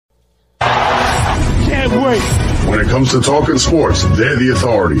can't wait. When it comes to talking sports, they're the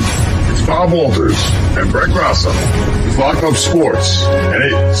authority. It's Bob Walters and Brett Grasso. It's Locked Up Sports, and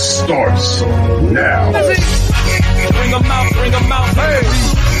it starts now. Bring them out, hey.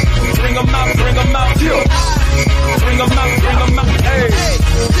 Bring them out, yeah. Bring them out, hey.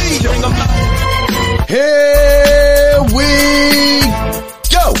 Bring them out. Here we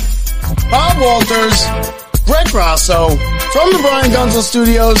go. Bob Walters, Brett Grasso, from the Brian Gunzel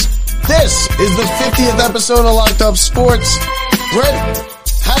Studios. This is the 50th episode of Locked Up Sports. Brett,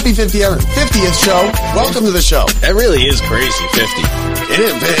 happy 50th show. Welcome to the show. That really is crazy, 50. It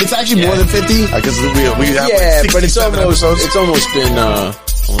is. It's actually more than 50 because we have but it's almost episodes. it's almost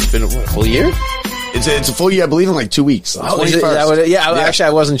been what, a full year. It's a full year, I believe, in like 2 weeks. Oh, is it, that what it, actually,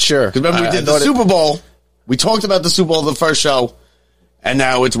 I wasn't sure. Because remember, we did the Super Bowl. We talked about the Super Bowl the first show, and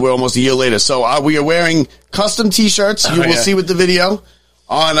now we're almost a year later. So we are wearing custom T-shirts. You will see with the video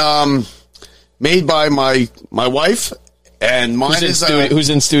on made by my wife, and mine who's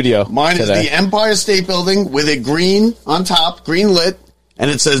in studio. Mine today is the Empire State Building with it green on top, green lit,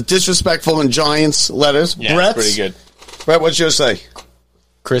 and it says "disrespectful" in Giants letters. Yeah, that's pretty good. Brett, what's yours say?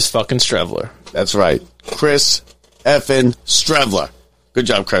 Chris fucking Strevler. That's right, Chris effing Strevler. Good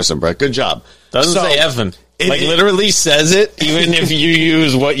job, Chris and Brett. Good job. Doesn't say effing. Literally says it, even if you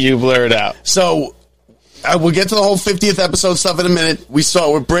use what you blurred out. So we'll get to the whole 50th episode stuff in a minute. We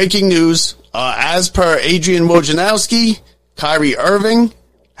start with breaking news. As per Adrian Wojnarowski, Kyrie Irving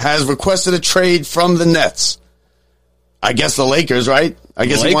has requested a trade from the Nets. I guess the Lakers, right? I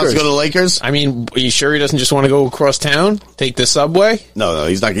guess he wants to go to the Lakers. I mean, are you sure he doesn't just want to go across town, take the subway? No,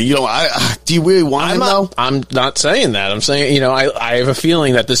 he's not. You know, do you really want him though? I'm not saying that. I'm saying, I have a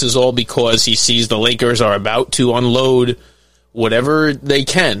feeling that this is all because he sees the Lakers are about to unload whatever they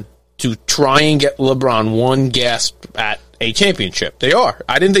can to try and get LeBron one gasp at a championship. They are.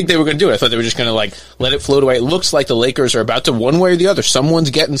 I didn't think they were going to do it. I thought they were just going to let it float away. It looks like the Lakers are about to, one way or the other, someone's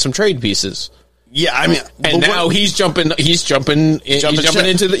getting some trade pieces. Yeah, I mean, and now he's jumping into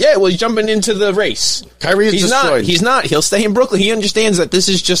the race. Kyrie is destroyed. He's not. He'll stay in Brooklyn. He understands that this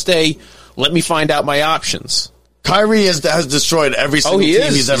is just let me find out my options. Kyrie has destroyed every single team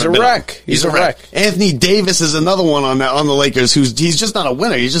he's ever been. He's a wreck. Anthony Davis is another one on the Lakers he's just not a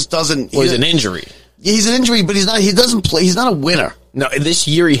winner. He just doesn't. He's an injury. He's an injury, but he's not. He doesn't play. He's not a winner. No, this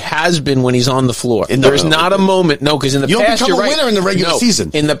year he has been when he's on the floor. There's not a moment. No, because in the past, you're a winner in the regular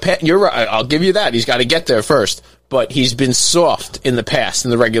season. In the past, you're right. I'll give you that. He's got to get there first. But he's been soft in the past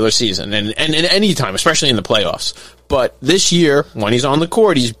in the regular season and in any time, especially in the playoffs. But this year, when he's on the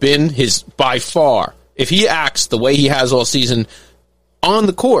court, he's been by far. If he acts the way he has all season on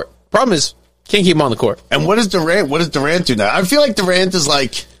the court, problem is can't keep him on the court. And what does Durant do now? I feel like Durant is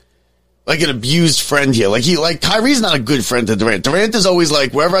like an abused friend here. Kyrie's not a good friend to Durant. Durant is always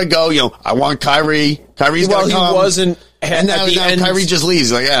like, wherever I go, I want Kyrie. Kyrie's gonna come. He wasn't. And now Kyrie just leaves.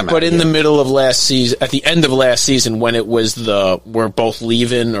 He's like, yeah, man. But in the middle of last season, at the end of last season, when it was we're both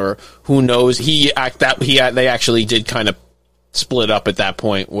leaving or who knows, they actually did kind of split up at that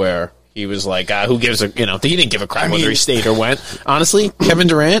point where he was like, who gives a, he didn't give a crap whether he stayed or went. Honestly, Kevin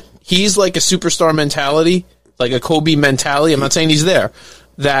Durant, he's like a superstar mentality, like a Kobe mentality. I'm not saying he's there.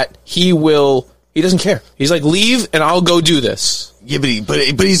 That he doesn't care. He's like, leave and I'll go do this. Yeah, but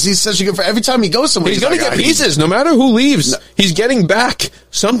he's such a good friend. Every time he goes somewhere, he's going to get pieces. No matter who leaves, he's getting back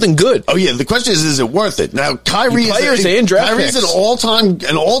something good. Oh yeah, the question is it worth it? Now Kyrie's an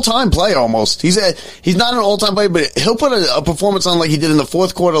all-time player almost. He's not an all-time player, but he'll put a performance on like he did in the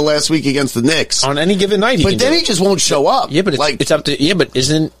fourth quarter last week against the Knicks on any given night. But then he just won't show up. Yeah, but it's up to but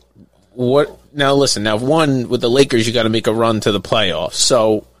isn't what? Now listen. Now one with the Lakers, you got to make a run to the playoffs.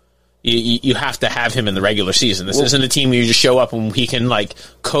 So you have to have him in the regular season. This isn't a team where you just show up and he can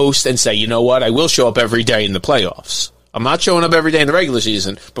coast and say, you know what, I will show up every day in the playoffs. I'm not showing up every day in the regular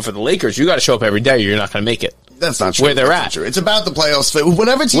season, but for the Lakers, you got to show up every day or you're not going to make it. That's not true. Where they're at. It's about the playoffs.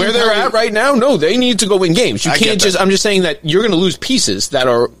 Whatever team where they're at right now, no, they need to go win games. You can't just. I'm just saying that you're going to lose pieces that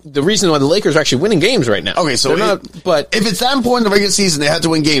are the reason why the Lakers are actually winning games right now. Okay, so but if it's that important in the regular season, they had to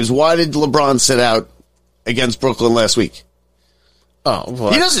win games. Why did LeBron sit out against Brooklyn last week? Oh,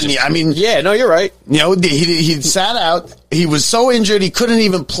 well, he doesn't. Yeah, no, you're right. He sat out. He was so injured he couldn't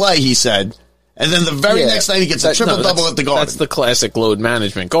even play. He said, and then the very next night he gets a triple-double at the Garden. That's the classic load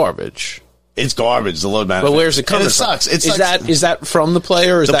management garbage. It's garbage, the load management. But where's it coming from? Is that from the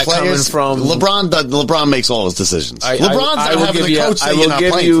player, or is that coming from LeBron? LeBron makes all his decisions. LeBron's not having the coach I will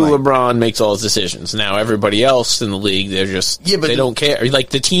give you LeBron makes all his decisions. Now everybody else in the league, they're just they don't care.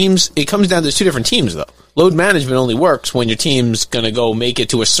 Like the teams, it comes down to two different teams though. Load management only works when your team's going to go make it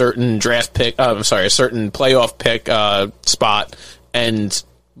to a certain draft pick. A certain playoff pick spot, and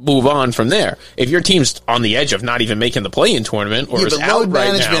move on from there. If your team's on the edge of not even making the play-in tournament or is but out load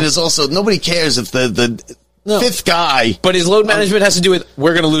right management now, is also, nobody cares if the fifth guy. But his load management has to do with,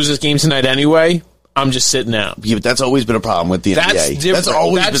 we're going to lose this game tonight anyway. I'm just sitting out. Yeah, but that's always been a problem with the That's NBA. different. That's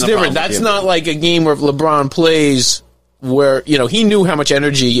always That's been a different. problem. That's not like a game where LeBron plays where, he knew how much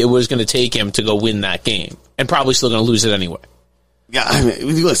energy it was going to take him to go win that game and probably still going to lose it anyway. Yeah, I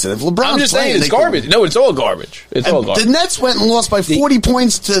mean, listen, if LeBron's I'm just playing, saying it's garbage. No, it's all garbage. It's all garbage. The Nets went and lost by 40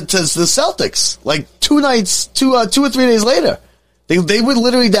 points to the Celtics, like 2 or 3 days later. They were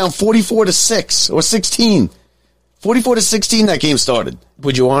literally down 44-6 or 16. 44-16 that game started.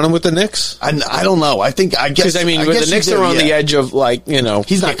 Would you want him with the Knicks? I don't know. I guess Because, the Knicks are on the edge of,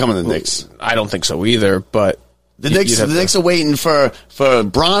 He's not coming to the Knicks. I don't think so either, but... The Knicks are waiting for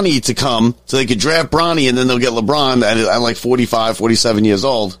Bronny to come so they could draft Bronny and then they'll get LeBron at like 45, 47 years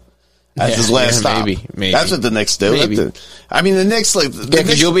old. That's his last stop. Maybe. That's what the Knicks do. Maybe. The Knicks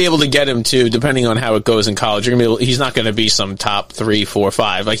because you'll be able to get him too, depending on how it goes in college. He's not going to be some top 3, 4,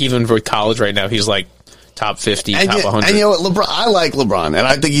 5. Like even for college right now, he's like top 50, top 100. And you know what, LeBron? I like LeBron, and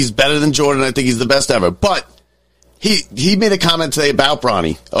I think he's better than Jordan. I think he's the best ever. But he made a comment today about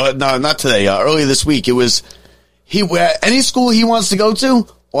Bronny. No, not today. Earlier this week, it was. Any school he wants to go to,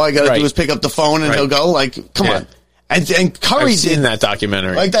 all I got to do is pick up the phone and he'll go. Like, come on. And Curry I've seen that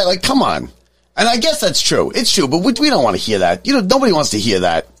documentary. Like that. Like, come on. And I guess that's true. It's true, but we don't want to hear that. Nobody wants to hear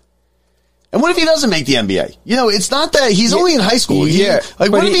that. And what if he doesn't make the NBA? It's not that he's only in high school. What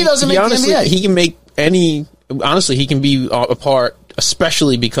if he doesn't make the NBA? He can make honestly, he can be a part,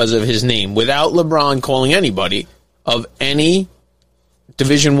 especially because of his name, without LeBron calling anybody of any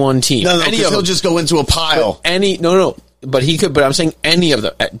Division I team. No, because he'll just go into a pile. But he could. But I'm saying any of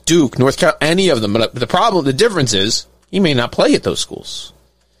them at Duke, North Carolina, any of them. But the difference is he may not play at those schools.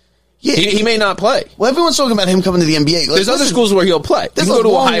 Yeah, he may not play. Well, everyone's talking about him coming to the NBA. There's other schools where he'll play. You can go to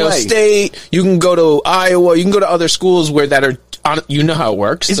Ohio State. You can go to Iowa. You can go to other schools where that are. You know how it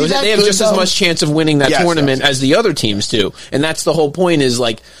works. They have just as much chance of winning that tournament as the other teams do, and that's the whole point. Is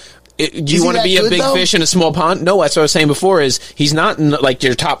like. Do you want to be a big fish in a small pond? No, that's what I was saying before is he's not in, like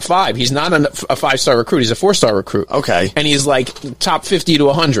your top 5. He's not a 5-star recruit. He's a 4-star recruit. Okay. And he's like top 50 to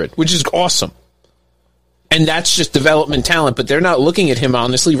 100, which is awesome. And that's just development talent, but they're not looking at him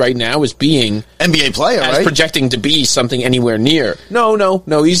honestly right now as being NBA player, right? Projecting to be something anywhere near. No,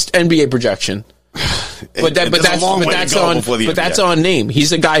 he's NBA projection. But that's on name.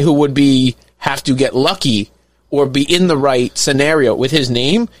 He's a guy who would have to get lucky or be in the right scenario with his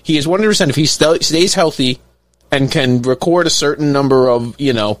name. He is 100%. If he stays healthy and can record a certain number of,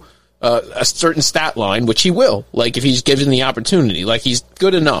 a certain stat line, which he will, like if he's given the opportunity, like he's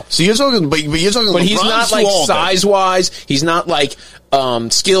good enough. So you're talking, but he's not like size wise. He's not like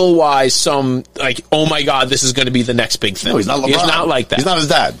skill wise. Some like, oh my god, this is going to be the next big thing. No, he's not LeBron. He's not like that. He's not his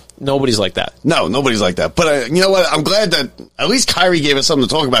dad. Nobody's like that. No, nobody's like that. But you know what? I'm glad that at least Kyrie gave us something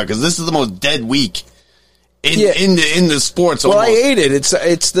to talk about because this is the most dead week. In the sports. Well, almost. I hate it. It's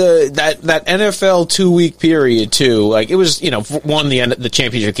that NFL 2-week period too. Like it was, the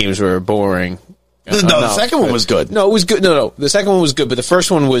championship games were boring. The second one was good. No, it was good. No, the second one was good, but the first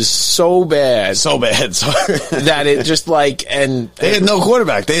one was so bad that it just they had no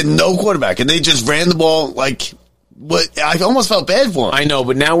quarterback. And they just ran the ball like. What I almost felt bad for them. I know,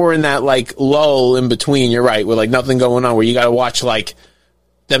 but now we're in that lull in between. You're right, with nothing going on, where you got to watch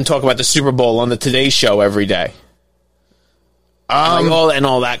them talk about the Super Bowl on the Today Show every day.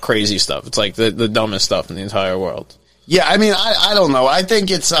 All that crazy stuff. It's like the dumbest stuff in the entire world. Yeah, I mean, I don't know. I think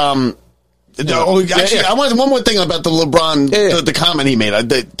it's I want one more thing about the LeBron, the comment he made.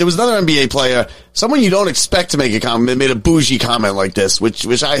 There was another NBA player, someone you don't expect to make a comment, made a bougie comment like this,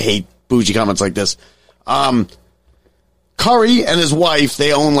 which I hate bougie comments like this. Curry and his wife,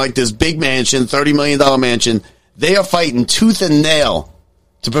 they own this big mansion, $30 million mansion. They are fighting tooth and nail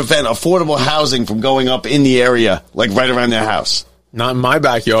to prevent affordable housing from going up in the area, right around their house. Not in my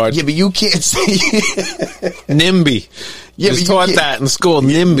backyard. Yeah, but you can't say NIMBY. Yeah, was taught that in school.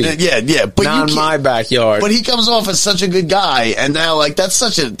 NIMBY. Yeah, but not in my backyard. But he comes off as such a good guy, and now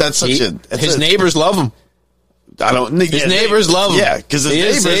his neighbors love him. His neighbors love him. Yeah, because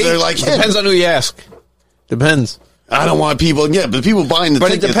his neighbors are like him. Depends on who you ask. Depends. I don't want people, but people buying the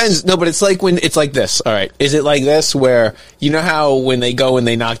tickets. But it depends. No, but it's like when it's like this. All right. Is it like this where, you know how when they go and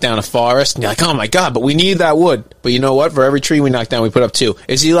they knock down a forest and you're like, oh my God, but we need that wood. But you know what? For every tree we knock down, we put up 2.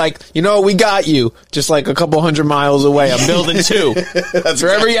 Is he like, we got you just a couple hundred miles away. I'm building 2. For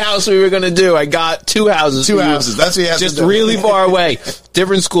every house we were going to do, I got 2 houses. 2 houses. That's what he has just to do. Really far away.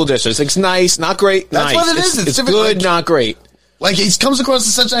 Different school districts. It's nice, not great. That's nice. What it is. It's good, not great. He comes across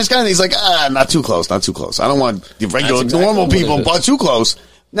as such a nice guy, and he's like, not too close. I don't want the regular, normal people, but too close.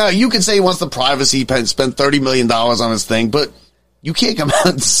 Now, you could say he wants the privacy, spent $30 million on his thing, but you can't come out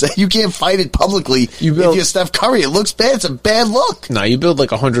and say, you can't fight it publicly if you're Steph Curry. It looks bad. It's a bad look. No, you build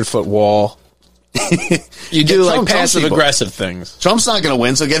like a 100-foot wall. You do like passive-aggressive things. Trump's not going to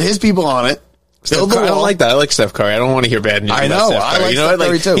win, so get his people on it. I don't like that. I like Steph Curry. I don't want to hear bad news about Steph Curry. I like Steph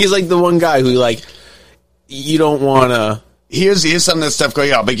Curry too. He's like the one guy who, like, you don't want to... Here's something that Steph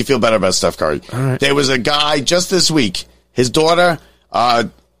Curry, I'll make you feel better about Steph Curry. Right. There was a guy just this week, his daughter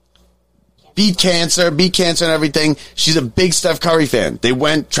beat cancer and everything. She's a big Steph Curry fan. They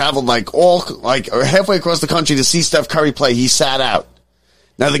traveled halfway across the country to see Steph Curry play. He sat out.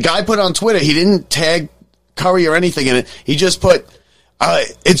 Now the guy put on Twitter, he didn't tag Curry or anything in it. He just put,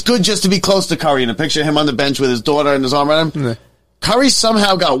 it's good just to be close to Curry, and a picture of him on the bench with his daughter and his arm around him. Curry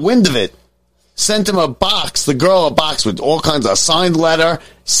somehow got wind of it. Sent him a box with all kinds of signed letter,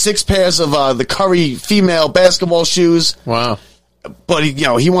 6 pairs of the Curry female basketball shoes. Wow. But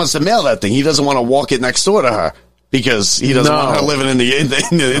he wants to mail that thing. He doesn't want to walk it next door to her because he doesn't want her living in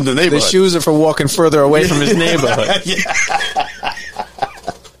the neighborhood. The shoes are for walking further away from his neighborhood.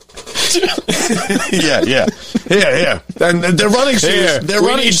 Yeah. And they're running shoes. They're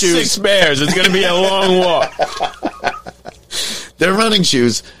running shoes. 6 pairs. It's going to be a long walk. They're running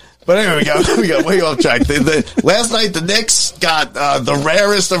shoes. But anyway, we got way off track. Last night, the Knicks got the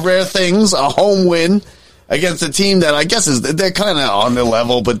rarest of rare things, a home win against a team that I guess they're kind of on their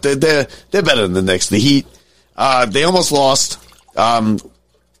level, but they're better than the Knicks. The Heat, they almost lost.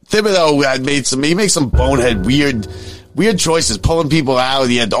 Thibodeau he made some bonehead weird choices, pulling people out.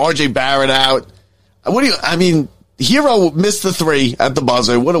 He had R.J. Barrett out. Hero missed the 3 at the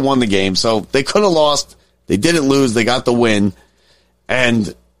buzzer, would have won the game, so they could have lost. They didn't lose. They got the win,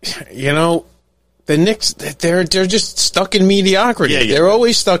 and. The Knicks, they're just stuck in mediocrity. Yeah. They're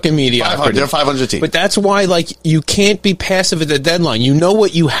always stuck in mediocrity. They're a 500 team. But that's why, you can't be passive at the deadline. You know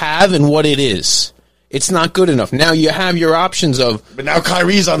what you have and what it is. It's not good enough. Now you have your options of... But now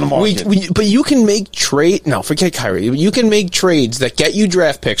Kyrie's on the market. But you can make trade... No, forget Kyrie. You can make trades that get you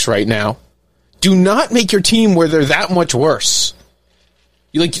draft picks right now. Do not make your team where they're that much worse.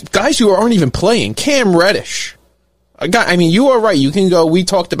 Guys who aren't even playing. Cam Reddish. You are right. You can go, we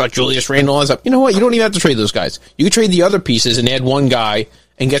talked about Julius Randle and all that stuff. You know what? You don't even have to trade those guys. You can trade the other pieces and add one guy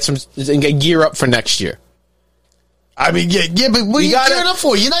and get gear up for next year. But what are you gearing up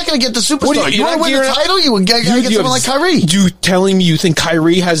for? You're not going to get the superstar. You want to win the title? You would get someone like Kyrie. You telling me you think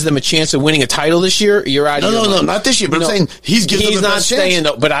Kyrie has them a chance of winning a title this year? You're out of your mind. No, not this year. But I'm saying he's not staying,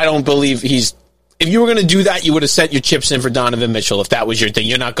 but I don't believe he's... If you were going to do that, you would have set your chips in for Donovan Mitchell if that was your thing.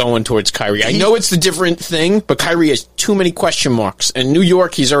 You're not going towards Kyrie. I know it's a different thing, but Kyrie has too many question marks. In New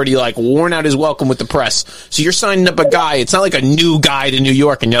York, he's already worn out his welcome with the press. So you're signing up a guy. It's not like a new guy to New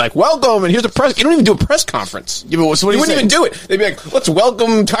York, and you're like, welcome, and here's a press. You don't even do a press conference. Yeah, but so what you wouldn't even do it. They'd be like, let's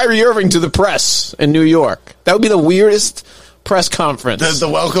welcome Kyrie Irving to the press in New York. That would be the weirdest press conference. The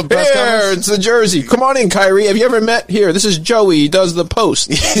welcome press conference? It's the jersey. Come on in, Kyrie. Have you ever met? Here, this is Joey. He does the post.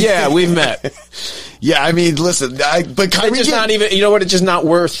 Yeah, we've met. Yeah, listen, but Kyrie... It's just not even... You know what? It's just not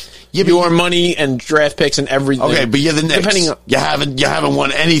worth your money and draft picks and everything. Okay, but you're the Knicks. You haven't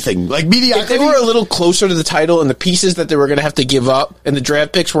won anything. Mediocrity... If they were a little closer to the title and the pieces that they were going to have to give up and the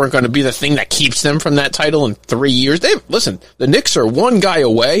draft picks weren't going to be the thing that keeps them from that title in 3 years... Listen, the Knicks are one guy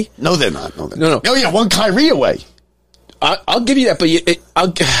away. No, they're not. No. Oh, yeah, one Kyrie away. I'll give you that, but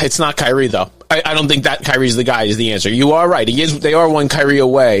it's not Kyrie, though. I don't think that Kyrie's the guy is the answer. You are right. They are one Kyrie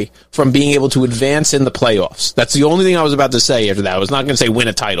away from being able to advance in the playoffs. That's the only thing I was about to say after that. I was not going to say win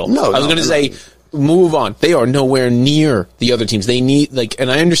a title. I was going to say move on. They are nowhere near the other teams. They need, and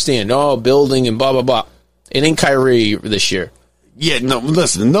I understand, building and blah, blah, blah. It ain't Kyrie this year. Yeah, no,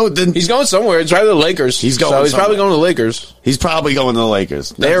 listen, he's going somewhere. It's right to the Lakers. He's probably going to the Lakers. He's probably going to the Lakers.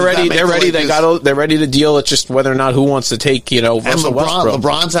 They're ready. They're ready. They're ready to deal. It's just whether or not who wants to take, Russell Westbrook.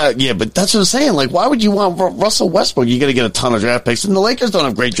 LeBron's out. Yeah, but that's what I'm saying. Why would you want Russell Westbrook? You're going to get a ton of draft picks, and the Lakers don't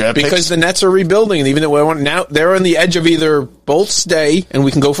have great draft picks. Because the Nets are rebuilding, and even though now they're on the edge of either both stay and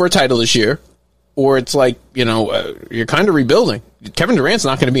we can go for a title this year, or it's you're kind of rebuilding. Kevin Durant's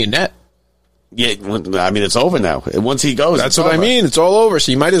not going to be a Net. Yeah, it's over now. Once he goes, that's what I mean. It's all over.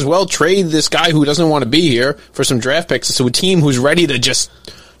 So you might as well trade this guy who doesn't want to be here for some draft picks to a team who's ready to just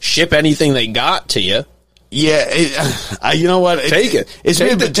ship anything they got to you. Yeah, you know what? Take it.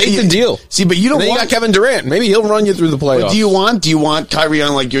 Take the deal. See, but you don't want... you got Kevin Durant. Maybe he'll run you through the playoffs. But do you want Kyrie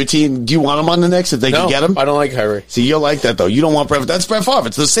on your team? Do you want him on the Knicks if they can get him? I don't like Kyrie. See, you'll like that though. You don't want Brett. That's Brett Favre.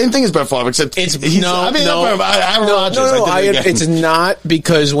 It's the same thing as Brett Favre, except Aaron Rodgers. It's not,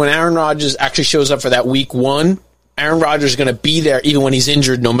 because when Aaron Rodgers actually shows up for that week 1, Aaron Rodgers is going to be there even when he's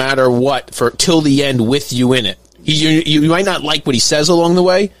injured, no matter what, till the end with you in it. You might not like what he says along the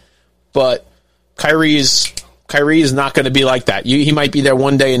way, but Kyrie is not going to be like that. He might be there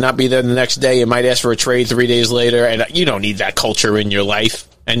one day and not be there the next day, and might ask for a trade 3 days later, and you don't need that culture in your life.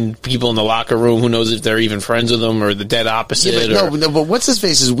 And people in the locker room, who knows if they're even friends with them or the dead opposite. Yeah, but what's his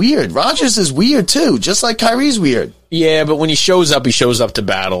face is weird. Rodgers is weird too, just like Kyrie's weird. Yeah, but when he shows up to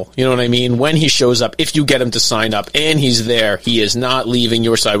battle. You know what I mean? When he shows up, if you get him to sign up and he's there, he is not leaving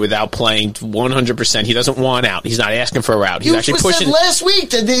your side without playing 100%. He doesn't want out. He's not asking for a route. He's actually pushing. Said last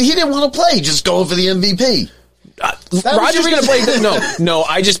week that he didn't want to play, just going for the MVP. Rodgers going to play. No.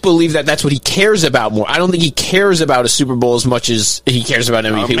 I just believe that that's what he cares about more. I don't think he cares about a Super Bowl as much as he cares about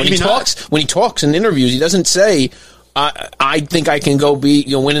MVP. When he talks in interviews, he doesn't say, "I think I can go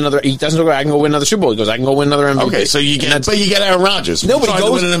win another." He doesn't go, "I can go win another Super Bowl." He goes, "I can go win another MVP." Okay, so you get Aaron Rodgers. Nobody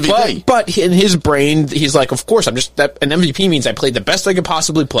goes to win an MVP. But in his brain, he's like, "Of course, an MVP means I played the best I could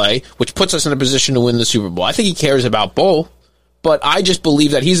possibly play, which puts us in a position to win the Super Bowl." I think he cares about both. But I just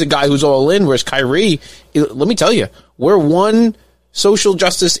believe that he's a guy who's all in, whereas Kyrie, let me tell you, we're one social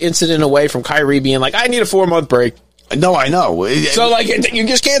justice incident away from Kyrie being like, I need a 4-month break. No, I know. So, you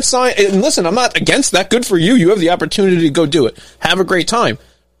just can't sign. And listen, I'm not against that. Good for you. You have the opportunity to go do it. Have a great time.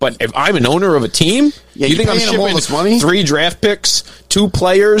 But if I'm an owner of a team, you think I'm shipping all this money? 3 draft picks, 2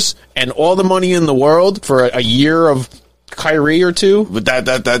 players, and all the money in the world for a year of Kyrie or 2? But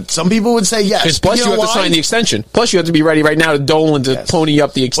that some people would say yes. Plus you have to sign the extension. Plus you have to be ready right now to Dolan to pony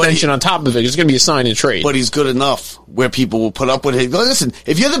up the extension on top of it. It's going to be a sign and trade. But he's good enough where people will put up with it. Listen,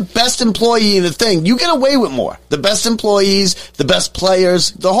 if you're the best employee in the thing, you get away with more. The best employees, the best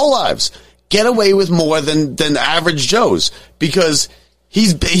players, the whole lives get away with more than average Joes because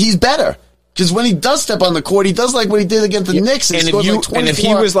he's better. Because when he does step on the court, he does like what he did against the Knicks. And if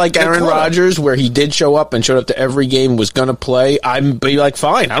he was like Aaron Rodgers, where he did show up and showed up to every game, was going to play, I'd be like,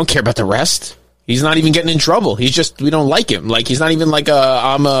 fine, I don't care about the rest. He's not even getting in trouble. He's just, we don't like him. Like, he's not even like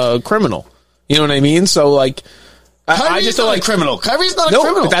I'm a criminal. You know what I mean? So, like, I just don't like criminal. Kyrie's not a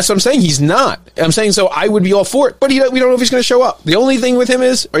criminal. But that's what I'm saying. He's not. I'm saying, so I would be all for it. But we don't know if he's going to show up. The only thing with him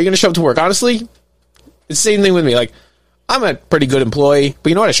is, are you going to show up to work? Honestly, it's the same thing with me. Like, I'm a pretty good employee, but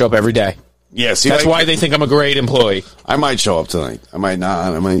you know what? I show up every day. Yes, that's why they think I'm a great employee. I might show up tonight. I might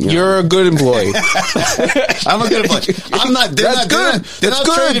not. You're a good employee. I'm a good employee. I'm not. That's good. They're not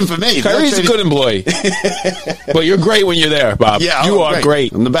trading for me. Kyrie's a good employee, but you're great when you're there, Bob. Yeah, you are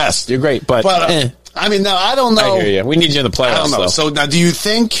great. I'm the best. You're great, but I mean, no, I don't know. I hear you. We need you in the playoffs. I don't know. Though. So now, do you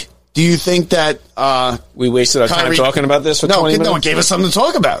think that we wasted our time talking about this for 20 minutes? No, it gave us something to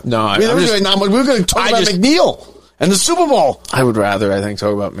talk about. No, we were going to talk about McNeil. And the Super Bowl. I would rather, I think,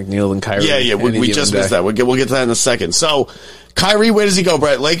 talk about McNeil than Kyrie. Yeah, we just missed that. We'll get to that in a second. So, Kyrie, where does he go,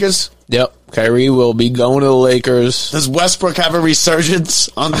 Brett? Lakers? Yep. Kyrie will be going to the Lakers. Does Westbrook have a resurgence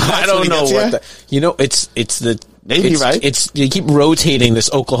on the Nets? I don't know what it's the... Maybe, right? They keep rotating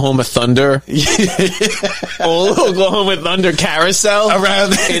this Oklahoma Thunder. Old Oklahoma Thunder carousel.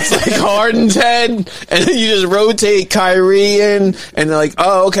 Around it's like Harden's head, and then you just rotate Kyrie in, and they're like,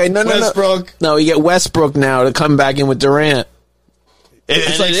 oh, okay, no. Westbrook. No, you get Westbrook now to come back in with Durant.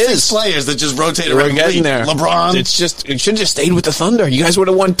 It's like 6 players that just rotate around. We're getting there. LeBron. It should have just stayed with the Thunder. You guys would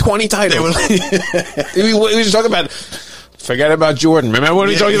have won 20 titles. We were talking about... Forget about Jordan. Remember when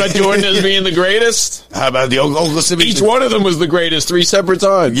we talked about Jordan as being the greatest? How about the Oklahoma City? Each one of them was the greatest 3 separate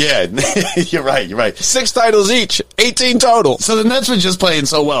times. Yeah, you're right. 6 titles each, 18 total. So the Nets were just playing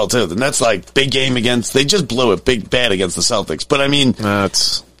so well, too. The Nets, big game they just blew it bad against the Celtics. But, I mean...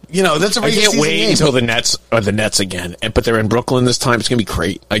 That's a regular I can't wait game. until the Nets are the Nets again. But they're in Brooklyn this time. It's going to be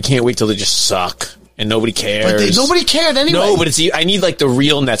great. I can't wait till they just suck. And nobody cares. But nobody cared anyway. No, but I need, the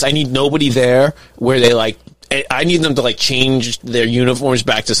real Nets. I need nobody there where they, I need them to change their uniforms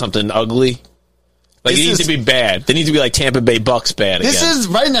back to something ugly. It needs to be bad. They need to be like Tampa Bay Bucks bad again. This is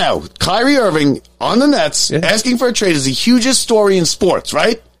right now. Kyrie Irving on the Nets asking for a trade is the hugest story in sports.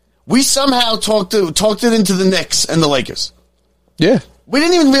 Right? We somehow talked it into the Knicks and the Lakers. Yeah. We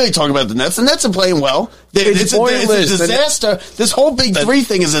didn't even really talk about the Nets. The Nets are playing well. It's a disaster. This whole Big Three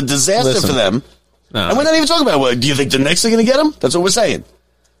thing is a disaster for them. No. And we're not even talking about it. Do you think the Knicks are going to get them? That's what we're saying.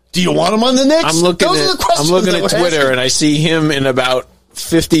 Do you want him on the Knicks? I'm looking at Twitter, and I see him in about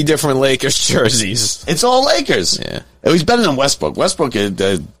 50 different Lakers jerseys. It's all Lakers. Yeah. He's better than Westbrook. Westbrook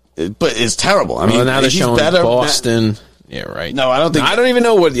is terrible. I mean, now they're showing better. Boston. Yeah, right. No, I don't think... I don't even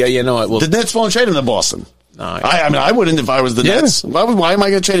know what... Yeah, you know what? The Nets won't trade him to Boston. No, I wouldn't if I was the Nets. Why am I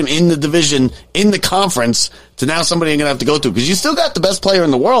going to trade him in the division, in the conference, to now somebody I'm going to have to go to? Because you still got the best player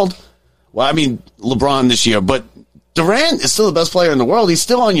in the world. Well, I mean, LeBron this year, but... Durant is still the best player in the world. He's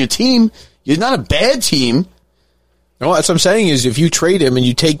still on your team. You're not a bad team. Well, that's what I'm saying is if you trade him and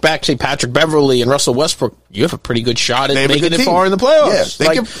you take back, say, Patrick Beverly and Russell Westbrook, you have a pretty good shot at making it far in the playoffs.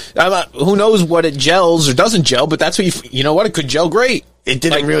 Yeah, who knows what it gels or doesn't gel, but that's what you know what? It could gel great. It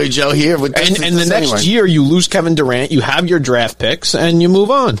didn't really gel here. With and the next year, you lose Kevin Durant, you have your draft picks, and you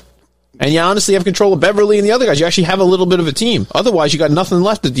move on. And you honestly have control of Beverly and the other guys. You actually have a little bit of a team. Otherwise, you got nothing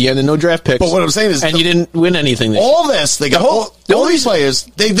left at the end and no draft picks. But what I'm saying is... And you didn't win anything this all this, they got all these players,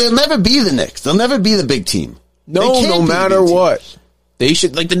 they'll never be the Knicks. They'll never be the big team. No matter what. They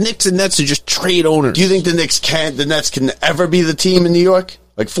should, like the Knicks and Nets are just trade owners. Do you think the Nets can ever be the team in New York?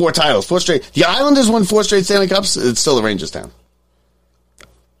 Like 4 titles, 4 straight. The Islanders won 4 straight Stanley Cups. It's still the Rangers town.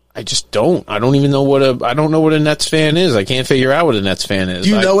 I just don't. I don't even know I don't know what a Nets fan is. I can't figure out what a Nets fan is.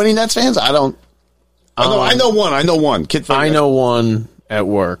 Do you know any Nets fans? I don't. I know one. Kid I know one at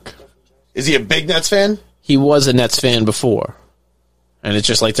work. Is he a big Nets fan? He was a Nets fan before. And it's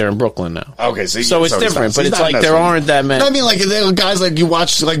just like they're in Brooklyn now. Okay, so it's different, but it's like there aren't that many. I mean, like guys like you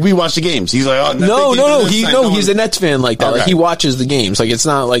watch, like we watch the games. He's like, oh no. He's a Nets fan like that. Okay. Like he watches the games. Like it's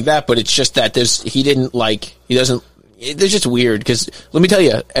not like that, but it's just that they're just weird because let me tell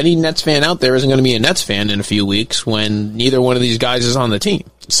you, any Nets fan out there isn't going to be a Nets fan in a few weeks when neither one of these guys is on the team.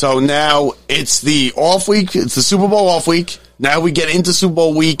 So now it's the off week. It's the Super Bowl off week. Now we get into Super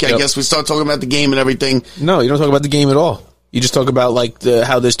Bowl week. I guess we start talking about the game and everything. No, you don't talk about the game at all. You just talk about like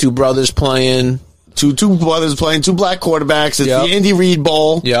how there's 2 brothers playing. Two brothers playing, 2 black quarterbacks. It's the Andy Reid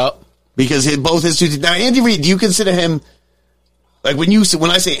Bowl. Yep. Because both his 2 now Andy Reid, do you consider him like when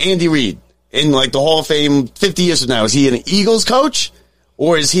I say Andy Reid in like the Hall of Fame 50 years from now, is he an Eagles coach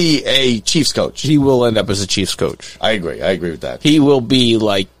or is he a Chiefs coach? He will end up as a Chiefs coach. I agree with that. He will be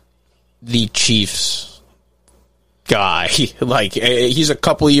like the Chiefs guy. Like he's a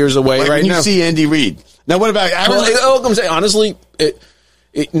couple of years away right now. You see Andy Reid. Now, what about Aaron? Well, I'm saying, honestly,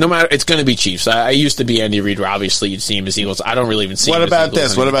 no matter, it's going to be Chiefs. I used to be Andy Reid, where obviously you'd see him as Eagles. I don't really even see him as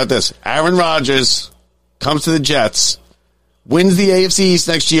Eagles. What about this? Aaron Rodgers comes to the Jets, wins the AFC East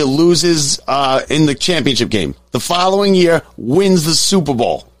next year, loses in the championship game. The following year, wins the Super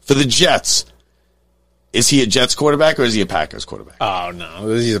Bowl for the Jets. Is he a Jets quarterback or is he a Packers quarterback? Oh, no.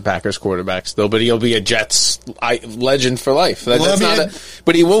 He's a Packers quarterback still, but he'll be a Jets legend for life.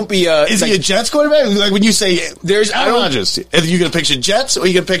 But he won't be a... Is he a Jets quarterback? Like when you say there's Aaron Rodgers, are you going to picture Jets or are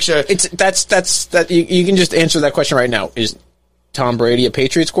you going to picture... You can just answer that question right now. Is Tom Brady a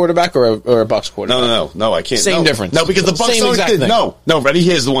Patriots quarterback or a Bucks quarterback? No, I can't. Same difference. No, because the Bucks ready?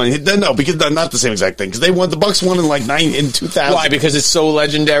 Here's the one. No, because they're not the same exact thing. Because the Bucks won in like 2000. Why? Because it's so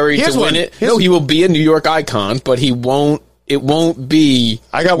legendary to win it. No, he will be a New York icon, but he won't. It won't be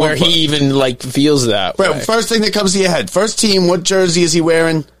where he even like feels that. Way. First thing that comes to your head. First team. What jersey is he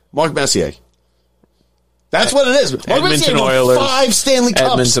wearing? Mark Messier. That's what it is. Mark Edmonton Messier Oilers. 5 Stanley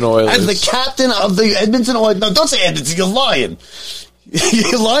Cups. Edmonton Oilers. As the captain of the Edmonton Oilers. No, don't say Edmonton. You're lying.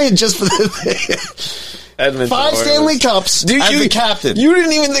 You're lying just for the... Edmonton 5 Oilers. Stanley Cups as the captain. You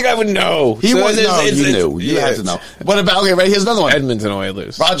didn't even think I would know. You knew. You had to know. What about... Okay, right, here's another one. Edmonton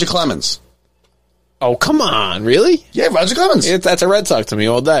Oilers. Roger Clemens. Oh, come on. Really? Yeah, Roger Clemens. That's a Red Sox to me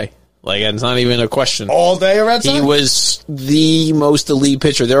all day. Like, it's not even a question. All day a Red Sox? He was the most elite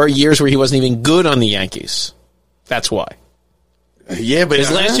pitcher. There are years where he wasn't even good on the Yankees. That's why. Yeah, but... His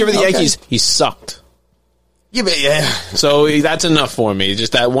last year for the Yankees, he sucked. Yeah. So that's enough for me.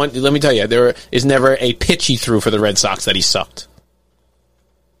 Just that one. Let me tell you, there is never a pitch he threw for the Red Sox that he sucked.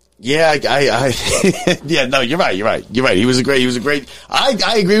 Yeah, yeah, no, you're right. He was a great,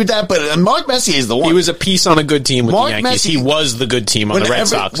 I agree with that, but Mark Messier is the one. He was a piece on a good team with the Yankees. He was the good team on the Red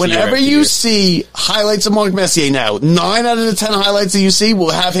Sox. Whenever you see highlights of Mark Messier now, 9 out of the 10 highlights that you see will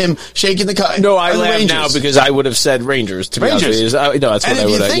have him shaking the cup. No, I laugh now because I would have said Rangers, to be honest with you. No, that's what I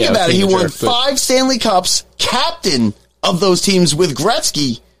would have. And if you think about it, he won 5 Stanley Cups, captain of those teams with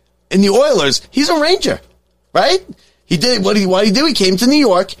Gretzky in the Oilers. He's a Ranger, right? He did what he do. He came to New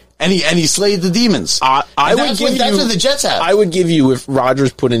York. And he slayed the demons. That's what the Jets have. I would give you if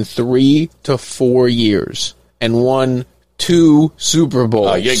Rodgers put in 3 to 4 years and won 2 Super Bowls.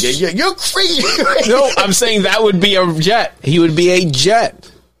 Oh, you're crazy. No, I'm saying that would be a Jet. He would be a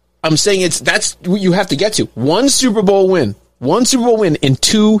Jet. I'm saying that's what you have to get to. 1 Super Bowl win in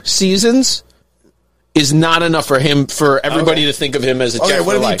 2 seasons is not enough for him, for everybody to think of him as a Jet. Okay,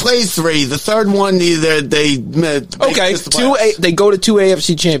 what if he plays 3? The third one, they go to 2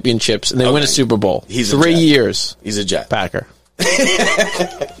 AFC championships and they win a Super Bowl. He's 3 years. He's a Jet. Packer.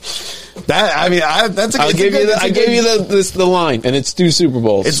 That's a good. I gave you the line, and it's 2 Super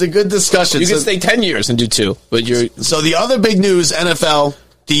Bowls. It's a good discussion. You can stay 10 years and do 2, but So the other big news, NFL,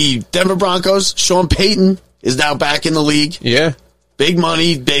 the Denver Broncos, Sean Payton is now back in the league. Yeah. Big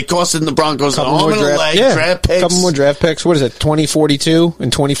money. They costed the Broncos an arm and a leg. Draft picks. A couple more draft picks. What is it? 2042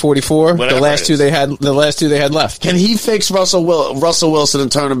 and 2044. The last two they had left. Can he fix Russell Wilson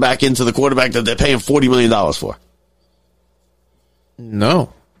and turn him back into the quarterback that they're paying $40 million for?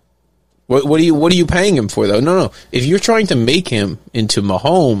 No. What are you paying him for, though? No. If you're trying to make him into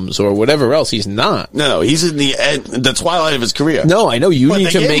Mahomes or whatever else, he's not. No, he's in the twilight of his career. No, I know you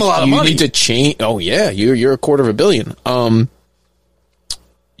need to change. Oh yeah, you're $250 million.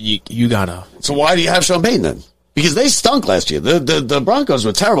 You gotta. So why do you have Sean Payton then? Because they stunk last year. The Broncos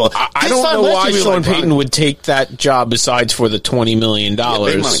were terrible. I don't know why Sean Payton would take that job besides for the $20 million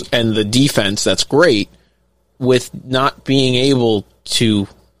and the defense. That's great. With not being able to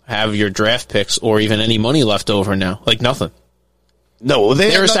have your draft picks or even any money left over now, like nothing. No, they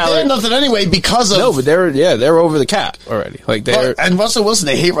have nothing anyway because of... No, but they're over the cap already. And Russell Wilson,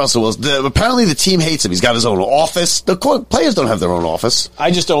 they hate Russell Wilson. Apparently the team hates him. He's got his own office. The players don't have their own office. I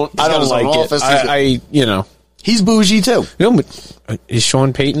just don't... I don't like it. Office. He's bougie too. But is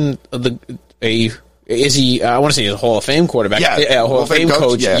Sean Payton is he? I want to say a Hall of Fame quarterback. Yeah, Hall of Fame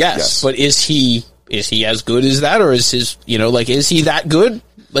coach. Yeah, yes, but is he as good as that, or is his? Is he that good?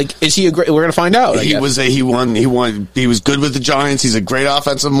 Is he a great? We're gonna find out. He was good with the Giants. He's a great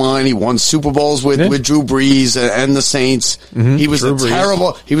offensive mind. He won Super Bowls with Drew Brees and the Saints. Mm-hmm. He was a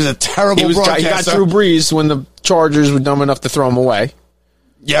terrible broadcaster. He got Drew Brees when the Chargers were dumb enough to throw him away.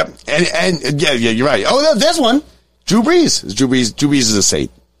 Yep, and you're right. Oh, there's one. Drew Brees. Drew Brees is a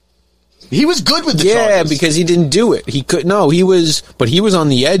saint. He was good with the Chargers. Yeah, because he didn't do it. He was on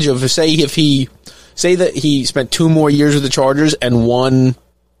the edge of say that he spent 2 more years with the Chargers and won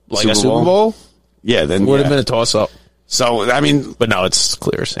a Super Bowl. Yeah, then would have been a toss up. So but no, it's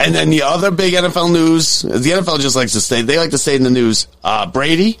clear. And then the other big NFL news, the NFL just likes to stay. They like to stay in the news.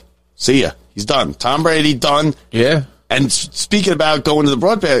 Brady, see ya. He's done. Tom Brady done. Yeah. And speaking about going to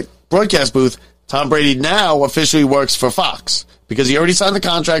the broadcast booth, Tom Brady now officially works for Fox because he already signed the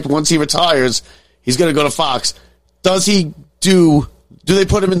contract. Once he retires, he's going to go to Fox. Do they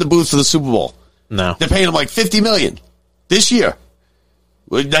put him in the booth for the Super Bowl? No. They're paying him like $50 million this year.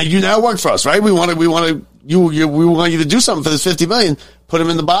 You now work for us, right? We want you to do something for this $50 million. Put him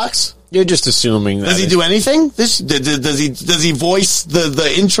in the box. You're just assuming that. Does he do anything? Does he voice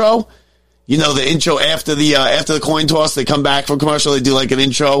the intro? The intro after the coin toss, they come back from commercial, they do like an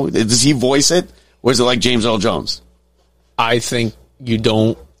intro. Does he voice it? Or is it like James Earl Jones? I think you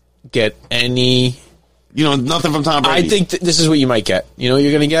don't get any... nothing from Tom Brady. I think this is what you might get. You know what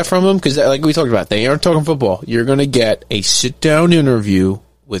you're going to get from him? Because like we talked about, they aren't talking football. You're going to get a sit-down interview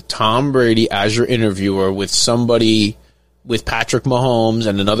with Tom Brady as your interviewer with somebody with Patrick Mahomes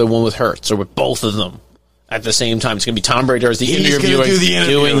and another one with Hurts, or with both of them at the same time. It's going to be Tom Brady as the interviewer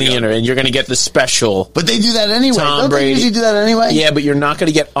doing the interview, and you're going to get the special. But they do that anyway. Don't they usually do that anyway? Yeah, but you're not going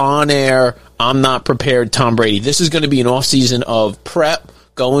to get on air, I'm not prepared Tom Brady. This is going to be an off-season of prep,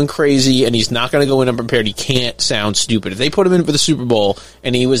 going crazy, and he's not going to go in unprepared. He can't sound stupid. If they put him in for the Super Bowl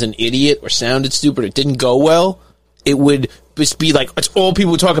and he was an idiot or sounded stupid or didn't go well, it would just be like, it's all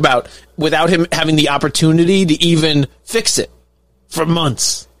people would talk about without him having the opportunity to even fix it for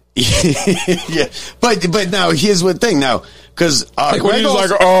months. Yeah, but now here's the thing now, because when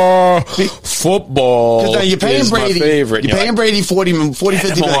he's football. Because now you're paying Brady, favorite. You're paying Brady 50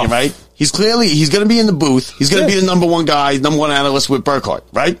 million, right? He's going to be in the booth. He's going to be the number one guy, number one analyst with Burkhardt,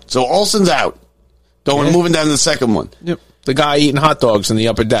 right? So Olsen's out, moving down to the second one. Yep, the guy eating hot dogs in the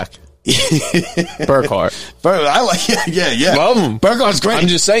upper deck. Burkhardt. I like, yeah. Well, Burkhardt's great. I'm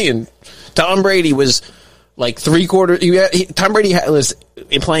just saying, Tom Brady was like 3/4. Tom Brady was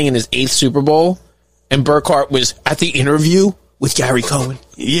playing in his 8th Super Bowl, and Burkhardt was at the interview with Gary Cohen.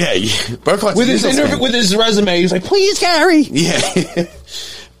 Yeah. Burkhardt's with his resume. He was like, "Please, Gary." Yeah.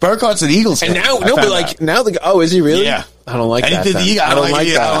 Burkhardt's an Eagles fan. And is he really? Yeah. I don't like that. I don't like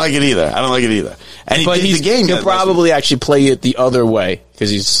it either. And but he did the game. He'll probably actually play it the other way because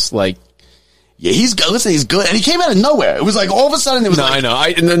he's like. Yeah, he's good. Listen, he's good. And he came out of nowhere. It was like all of a sudden it was I know.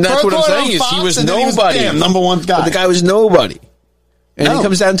 And that's what I'm saying is he was nobody. Number one guy. But the guy was nobody. And it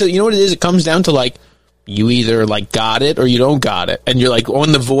comes down to, you know what it is? It comes down to like, you either like got it or you don't got it. And you're like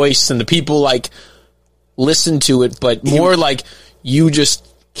on The Voice and the people like listen to it, but more like you just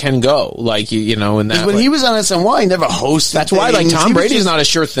can go. Like, and that. When he was on SNY, he never hosted. That's why like Tom Brady's not a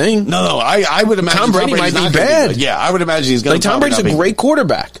sure thing. No, I would imagine Tom Brady might be bad. Yeah, I would imagine he's going to Tom Brady's a great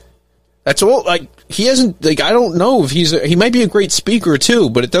quarterback. That's all. Like, he hasn't. Like, I don't know if he might be a great speaker too,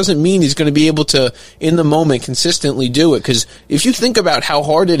 but it doesn't mean he's going to be able to in the moment consistently do it. Because if you think about how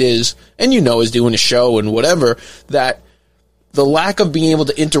hard it is, and as doing a show and whatever, that the lack of being able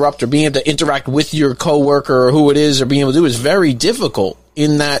to interrupt or being able to interact with your coworker or who it is or being able to do is very difficult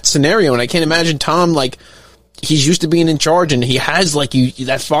in that scenario. And I can't imagine Tom, like, he's used to being in charge and he has, like,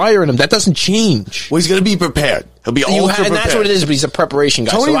 that fire in him. That doesn't change. Well, he's going to be prepared. He'll be ultra prepared. And that's what it is, but he's a prepreparation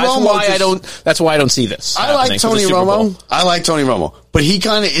guy. Tony Romo that's why I don't see this. I like Tony Romo. But he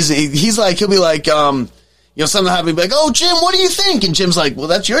kind of isn't. He'll be like, something happened, he'll be like, oh, Jim, what do you think? And Jim's like, well,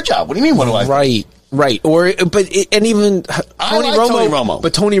 that's your job. What do you mean, what do I think? Right. Tony Romo.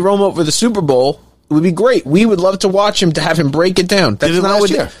 But Tony Romo for the Super Bowl would be great. We would love to watch him, to have him break it down.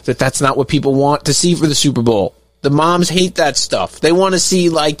 That's not what people want to see for the Super Bowl. The moms hate that stuff. They want to see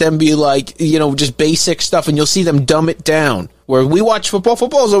them be like, just basic stuff, and you'll see them dumb it down. Where we watch football,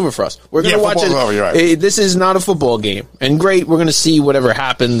 football's over for us. We're going to watch it. Over, you're right. This is not a football game. And great, we're going to see whatever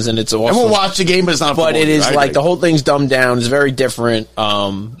happens, and it's awesome. And we'll watch the game, but it's not a football game. But it is the whole thing's dumbed down. It's very different,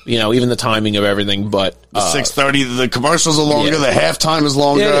 even the timing of everything. But 6:30, the commercials are longer, the halftime is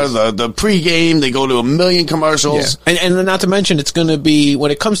longer, the pregame, they go to 1 million commercials. Yeah. And not to mention, it's going to be,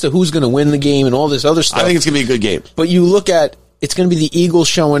 when it comes to who's going to win the game and all this other stuff. I think it's going to be a good game. But you look at, it's going to be the Eagles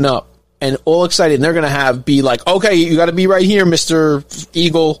showing up and all excited, and they're going to be like, okay, you got to be right here, Mr.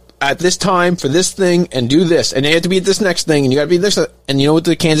 Eagle, at this time for this thing, and do this. And they have to be at this next thing, and you got to be this. And you know what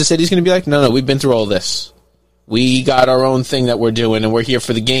the Kansas City's going to be like? No, we've been through all this. We got our own thing that we're doing, and we're here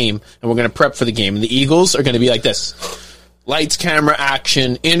for the game, and we're going to prep for the game. And the Eagles are going to be like this. Lights, camera,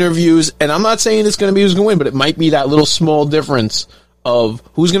 action, interviews. And I'm not saying it's going to be who's going to win, but it might be that little small difference of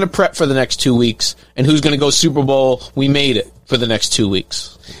who's going to prep for the next 2 weeks and who's going to go Super Bowl, we made it, for the next 2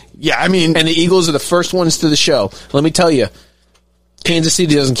 weeks. Yeah, I mean... And the Eagles are the first ones to the show. Let me tell you, Kansas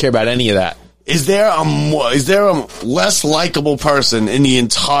City doesn't care about any of that. Is there a less likable person in the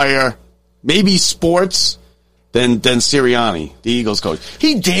entire, maybe sports, than Sirianni, the Eagles coach?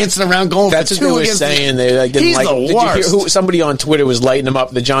 He dancing around going That's for two against... That's what they were saying. They didn't he's the worst. Somebody on Twitter was lighting him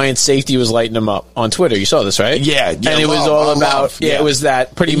up. The Giants safety was lighting him up on Twitter. You saw this, right? Yeah. And it was all about... it was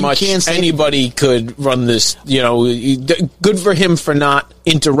that pretty much anybody could run this. Good for him for not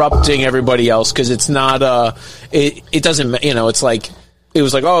interrupting everybody else, because it's not... It doesn't... it's like... It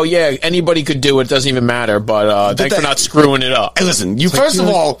was like, oh, yeah, anybody could do it. Doesn't even matter. But thanks for not screwing it up. Hey, listen, first of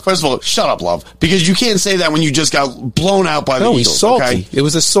all, shut up, love. Because you can't say that when you just got blown out by the Eagles. He's salty. Okay? It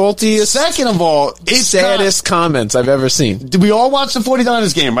was the saltiest, second of all, it's saddest comments I've ever seen. Did we all watch the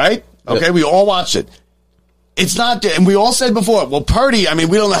 49ers game, right? Okay, we all watched it. It's not, and we all said before, well, Purdy, I mean,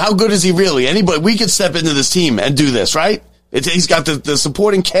 we don't know how good is he really. We could step into this team and do this, right? He's got the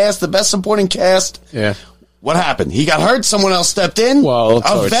supporting cast, the best supporting cast. Yeah. What happened? He got hurt. Someone else stepped in.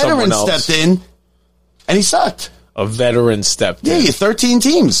 A veteran stepped in, and he sucked. A veteran stepped in. Yeah, 13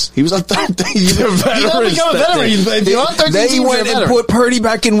 teams. He was on 13. You're a veteran. They went and put Purdy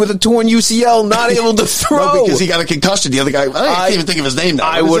back in with a torn UCL, not able to throw. No, because he got a concussion. The other guy, I can't even think of his name now.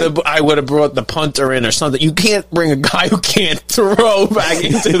 I would have brought the punter in or something. You can't bring a guy who can't throw back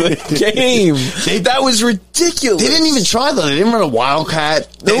into the game. That was ridiculous. They didn't even try, though. They didn't run a wildcat.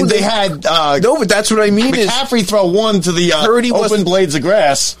 They had... no, but that's what I mean. McCaffrey throw one to the open blades of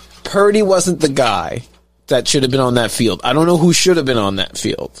grass. Purdy wasn't the guy that should have been on that field. I don't know who should have been on that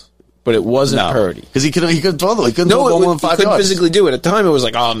field, but it wasn't Purdy. Because he couldn't throw them. He couldn't throw one 5 yards. He couldn't physically do it. At the time, it was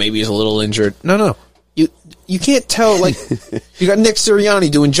like, oh, maybe he's a little injured. No. You can't tell. Like, you got Nick Sirianni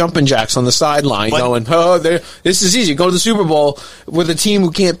doing jumping jacks on the sideline going, this is easy. Go to the Super Bowl with a team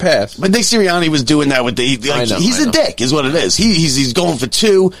who can't pass. But Nick Sirianni was doing that with he's a dick, is what it is. He's going for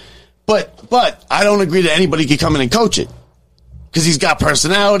two, but I don't agree that anybody could come in and coach it. Because he's got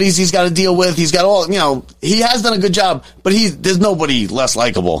personalities he's got to deal with. He's got all, he has done a good job, but there's nobody less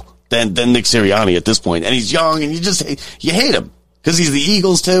likable than Nick Sirianni at this point. And he's young, and you hate him. Because he's the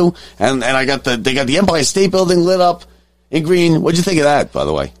Eagles, too. And they got the Empire State Building lit up in green. What'd you think of that, by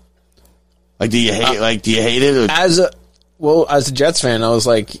the way? Do you hate it? As a Jets fan, I was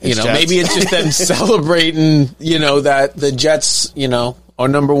like, maybe it's just them celebrating, that the Jets, are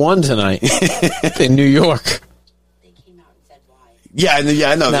number one tonight in New York. Yeah,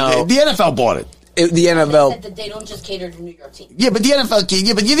 I know. No. The NFL bought it. The NFL said that they don't just cater to New York teams. Yeah, but the NFL.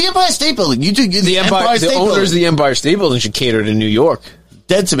 Yeah, but you're the Empire State Building. You do. The owners of the Empire State Building should cater to New York.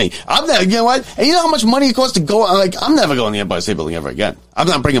 Dead to me. I'm never. You know what? And you know how much money it costs to go? I'm never going to the Empire State Building ever again. I'm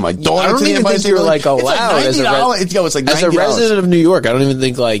not bringing my daughter to the Empire State Building. Like allowed it's like $90. It's like $90. As a resident of New York, I don't even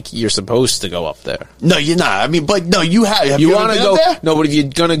think you're supposed to go up there. No, you're not. I mean, but no, you have. You want to go there? No, but if you're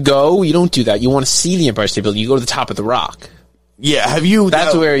gonna go, you don't do that. You want to see the Empire State Building. You go to the top of the rock. Yeah, have you?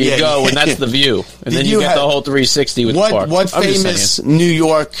 That's where you go, and that's the view. And then you get the whole 360 with the park. What famous New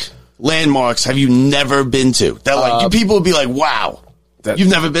York landmarks have you never been to? That people would be like, wow. You've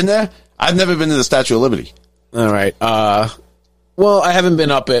never been there? I've never been to the Statue of Liberty. All right. Well, I haven't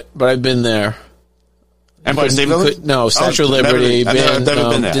been up it, but I've been there. Empire State Building? No, Statue of Liberty. I've never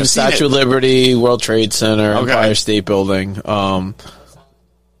been there. Statue of Liberty, World Trade Center, Okay. Empire State Building.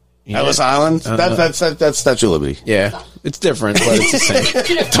 Ellis Island? That's Statue of Liberty. Yeah, it's different, but it's the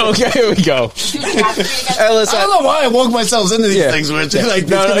same. Okay, here we go. Ellis, I don't know why I woke myself into these things. Which, like,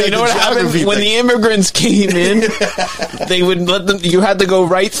 no, you know what happened when the immigrants came in? They would let them. You had to go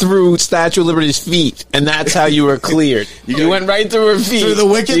right through Statue of Liberty's feet, and that's how you were cleared. You went right through her feet, through the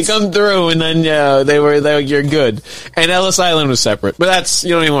wickets. You come through, and then you're good. And Ellis Island was separate, but that's you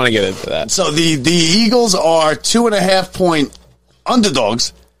don't even want to get into that. So the Eagles are 2.5 point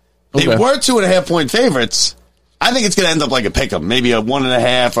underdogs. They were 2.5 point favorites. I think it's going to end up like a pick'em, maybe a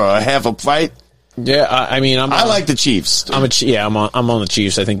 1.5 or a half a fight. Yeah, I mean, I like the Chiefs. I'm on the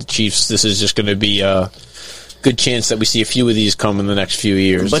Chiefs. I think the Chiefs. This is just going to be a good chance that we see a few of these come in the next few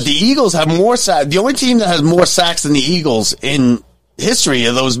years. But the Eagles have more sacks. The only team that has more sacks than the Eagles in history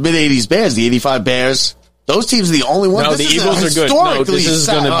are those mid '80s Bears, the '85 Bears. Those teams are the only ones. No, the Eagles are good. No, this is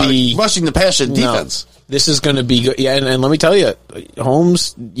going to be rushing the passer defense. This is going to be good. Yeah, and let me tell you,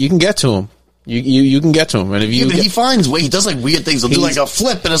 Holmes, you can get to him. You can get to him, and if he finds way, he does like weird things. He'll do like a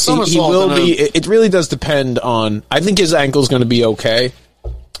flip and a somersault. He will be. It really does depend on. I think his ankle's going to be okay,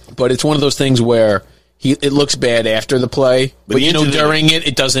 but it's one of those things where it looks bad after the play, but during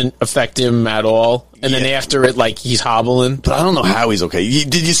it doesn't affect him at all. And then after it, like he's hobbling. But I don't know how he's okay.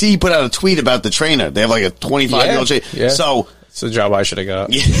 Did you see he put out a tweet about the trainer? They have like a 25-year-old trainer. Yeah. So it's a job I should have got.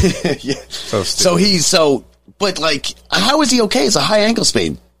 Yeah. But like, how is he okay? It's a high ankle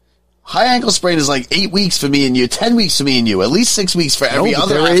sprain. High ankle sprain is like 8 weeks for me and you, 10 weeks for me and you, at least 6 weeks for every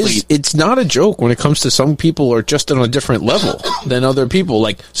other athlete. It's not a joke when it comes to some people are just on a different level than other people.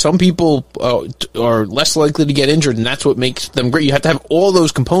 Like some people are less likely to get injured, and that's what makes them great. You have to have all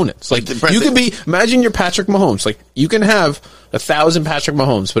those components. Like you could be, imagine you're Patrick Mahomes. Like you can have 1,000 Patrick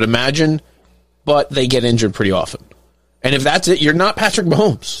Mahomes, but they get injured pretty often. And if that's it, you're not Patrick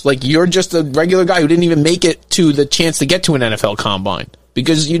Mahomes. Like you're just a regular guy who didn't even make it to the chance to get to an NFL combine.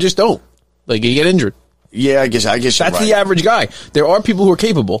 Because you just don't. Like, you get injured. Yeah, I guess that's right. The average guy. There are people who are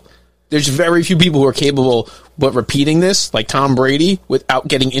capable. There's very few people who are capable, but repeating this, like Tom Brady, without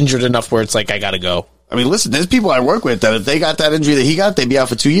getting injured enough where it's like, I gotta go. I mean, listen, there's people I work with that if they got that injury that he got, they'd be out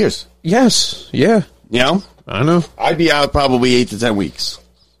for 2 years. Yes. Yeah. You know? I know. I'd be out probably 8 to 10 weeks.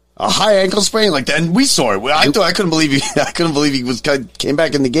 A high ankle sprain like that, and we saw it. I couldn't believe he came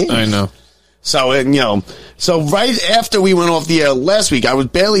back in the game. I know. So, so right after we went off the air last week, I was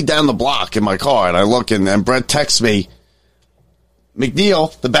barely down the block in my car, and I look, and Brett texts me,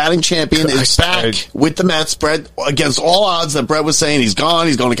 McNeil, the batting champion, is back with the Mets. Brett, against all odds that Brett was saying he's gone,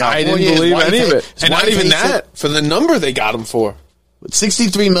 he's going to California. I didn't believe any of it. And not even that, for the number they got him for.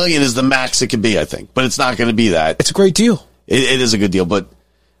 $63 million is the max it could be, I think, but it's not going to be that. It's a great deal. It is a good deal, but...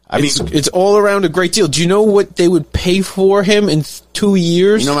 I mean, it's all around a great deal. Do you know what they would pay for him in 2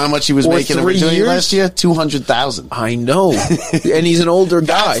 years? You know how much he was making originally last year? $200,000. I know, and he's an older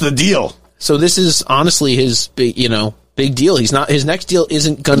guy. That's the deal. So this is honestly his big deal. He's not. His next deal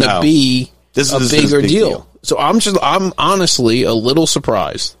isn't going to be a bigger deal. So I'm honestly a little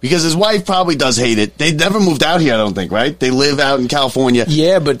surprised because his wife probably does hate it. They never moved out here, I don't think, right? They live out in California.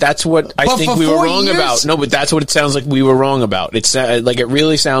 Yeah, but that's what I think we were wrong about. No, but that's what it sounds like we were wrong about. It's like it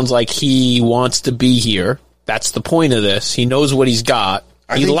really sounds like he wants to be here. That's the point of this. He knows what he's got.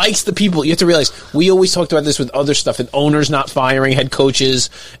 He likes the people. You have to realize we always talked about this with other stuff and owners not firing head coaches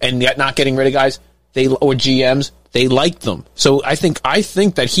and yet not getting rid of guys. Or GMs. They like them. So I think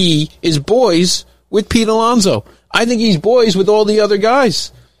that he is boys with Pete Alonso. I think he's boys with all the other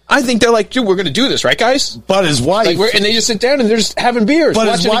guys. I think they're like, dude, we're going to do this, right, guys? But his wife... and they just sit down and they're just having beers. But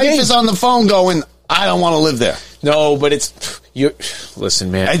his wife is on the phone going, I don't want to live there. No, but it's...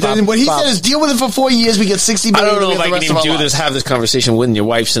 Listen, man. What he said is deal with it for 4 years, we get $60 million. I don't know if I can even have this conversation when your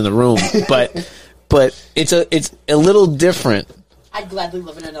wife's in the room. But it's a little different. I'd gladly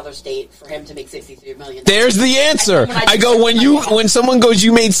live in another state for him to make $63 million. There's the answer. I go when someone goes,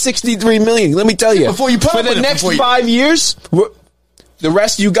 you made $63 million. Let me tell you, for the next 5 years, the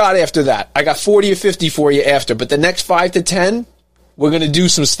rest you got after that. I got 40 or 50 for you after, but the next 5 to 10, we're going to do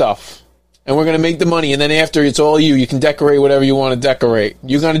some stuff, and we're going to make the money. And then after, it's all you. You can decorate whatever you want to decorate.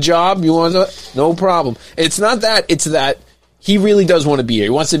 You got a job? You want to? No problem. It's not that. It's that he really does want to be here. He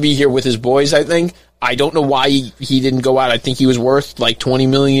wants to be here with his boys, I think. I don't know why he didn't go out. I think he was worth like $20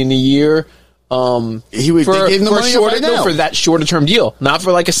 million a year. They gave him the money right now. For that shorter term deal, not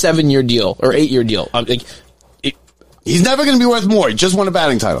for like a 7-year deal or 8-year deal. He's never going to be worth more. He just won a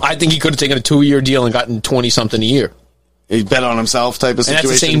batting title. I think he could have taken a 2-year deal and gotten 20 something a year. He bet on himself type of And situation.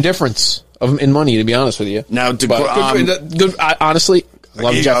 that's the same difference in money, to be honest with you. Now, honestly,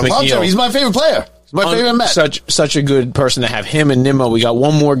 love Jeff McNeil. He's my favorite player. He's my favorite Met. Such a good person to have, him and Nimmo. We got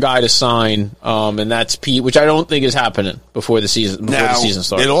one more guy to sign, and that's Pete, which I don't think is happening before the season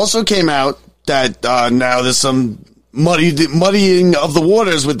starts. It also came out that now there's some muddying of the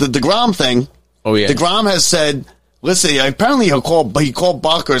waters with the DeGrom thing. Oh, yeah. DeGrom has said, listen, apparently he called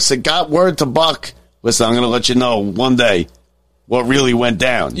Buck or said, got word to Buck, listen, I'm going to let you know one day what really went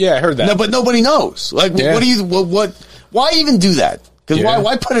down. Yeah, I heard that. No, but nobody knows. Like, why even do that? Because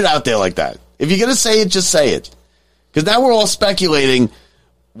why put it out there like that? If you're going to say it, just say it. Because now we're all speculating,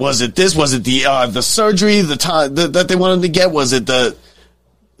 was it this? Was it the surgery, the time that they wanted to get? Was it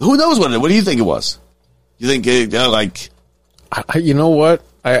who knows what do you think it was? You think, you know what?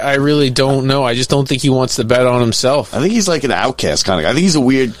 I really don't know. I just don't think he wants to bet on himself. I think he's like an outcast kind of guy. I think he's a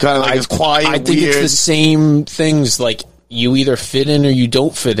weird, kind of like a quiet, I think weird. It's the same things, like you either fit in or you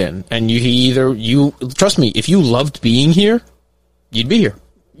don't fit in. And trust me, if you loved being here, you'd be here.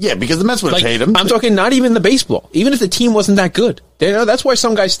 Yeah, because the Mets would have paid him. I'm talking not even the baseball. Even if the team wasn't that good. That's why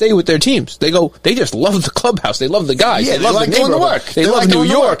some guys stay with their teams. They just love the clubhouse. They love the guys. Yeah, they love like the going to neighborhood. work. They love New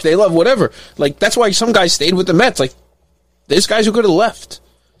York. They love whatever. Like, that's why some guys stayed with the Mets. Like, there's guys who could have left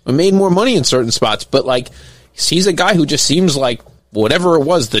and made more money in certain spots. But, like, he's a guy who just seems like whatever it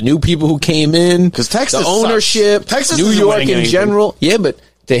was, the new people who came in, because Texas, the ownership, Texas, New York in general. Yeah, but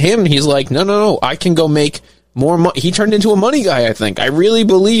to him, he's like, no, I can go make more money. He turned into a money guy, I think. I really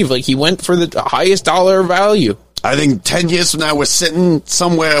believe, like, he went for the highest dollar value. I think 10 years from now, we're sitting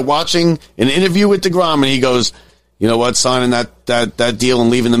somewhere watching an interview with DeGrom, and he goes, you know what, signing that deal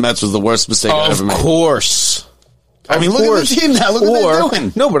and leaving the Mets was the worst mistake I ever made. Of course. I mean, look at the team now. Look what they're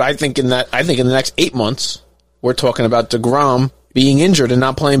doing. No, but I think in the next 8 months, we're talking about DeGrom being injured and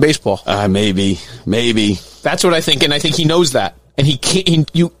not playing baseball. Maybe. That's what I think, and I think he knows that. And he can't.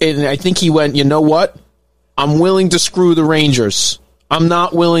 And I think he went, you know what? I'm willing to screw the Rangers. I'm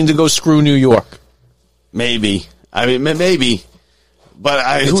not willing to go screw New York. Maybe. I mean, maybe.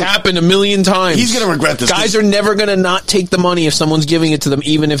 But it's happened a million times. He's going to regret this. Guys are never going to not take the money if someone's giving it to them,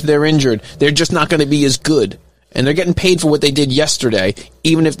 even if they're injured. They're just not going to be as good. And they're getting paid for what they did yesterday,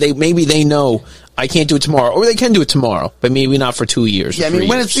 even if maybe they know I can't do it tomorrow. Or they can do it tomorrow, but maybe not for 2 years. Yeah, I mean,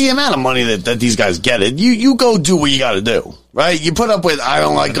 when it's the amount of money that these guys get, you go do what you got to do, right? You put up with, I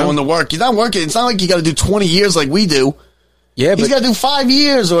don't like going to work. You're not working. It's not like you got to do 20 years like we do. Yeah, but he's got to do 5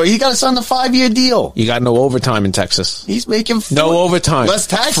 years, or he's got to sign the 5-year deal. You got no overtime in Texas. He's making no overtime. Less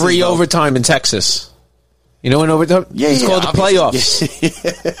taxes. Free overtime in Texas. You know, in overtime? Yeah, it's called the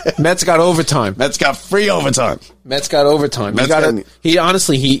playoffs. Mets got overtime. Mets got free overtime. Mets got overtime.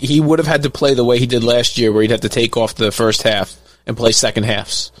 He would have had to play the way he did last year, where he'd have to take off the first half and play second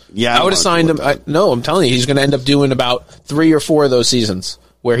halves. Yeah, I would have signed him. I'm telling you, he's going to end up doing about 3 or 4 of those seasons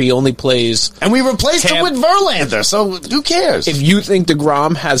where he only plays. And we replaced him with Verlander, so who cares? If you think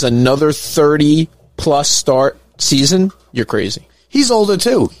DeGrom has another 30-plus start season, you're crazy. He's older,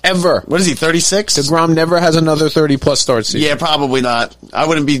 too. Ever. What is he, 36? DeGrom never has another 30-plus start season. Yeah, probably not. I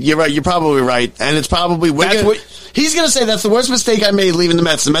wouldn't be. You're right. You're probably right. And it's probably. He's going to say that's the worst mistake I made leaving the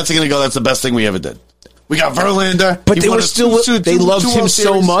Mets. The Mets are going to go, that's the best thing we ever did. We got Verlander. But they were still. They loved him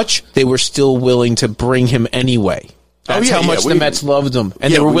so much, they were still willing to bring him anyway. That's how much the Mets loved him.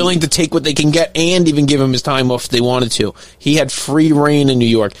 And they were willing to take what they can get and even give him his time off if they wanted to. He had free reign in New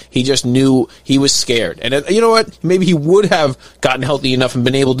York. He just knew he was scared. And you know what? Maybe he would have gotten healthy enough and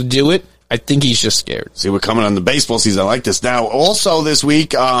been able to do it. I think he's just scared. See, we're coming on the baseball season. I like this. Now, also this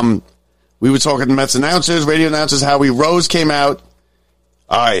week, we were talking to Mets announcers, radio announcers. Howie Rose came out.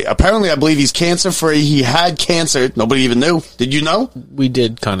 Apparently, I believe he's cancer-free. He had cancer. Nobody even knew. Did you know? We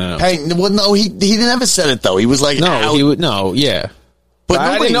did kind of know. Hey, well, no, he never said it, though. He was like, yeah. But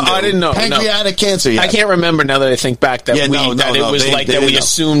I didn't know. Pancreatic cancer, yeah. I can't remember now that I think back that we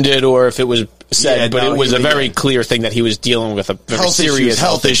assumed it or if it was said, but it was a very clear thing that he was dealing with a very serious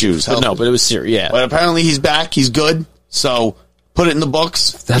health issues. But no, but it was serious, yeah. But apparently he's back. He's good. So put it in the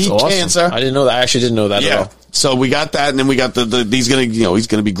books. That's awesome. Cancer. I didn't know that. I actually didn't know that at all. So we got that, and then we got he's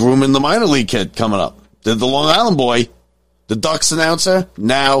gonna be grooming the minor league kid coming up. The Long Island boy, the Ducks announcer,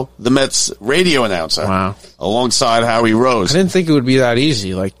 now the Mets radio announcer. Wow. Alongside Howie Rose. I didn't think it would be that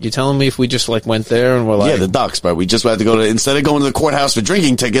easy. Like, you're telling me if we just went there and we're like, yeah, the Ducks, but we just had to go to, instead of going to the courthouse for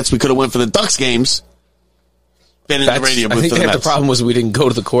drinking tickets, we could have went for the Ducks games. Been in the radio booth. I think the problem was we didn't go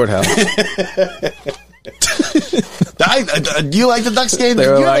to the courthouse. Do you like the Ducks game? They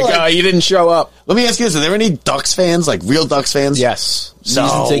were like, you didn't show up. Let me ask you this. Are there any Ducks fans, like real Ducks fans? Yes.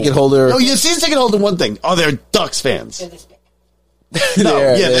 Season ticket holder. No, season ticket holder, one thing. Are there Ducks fans?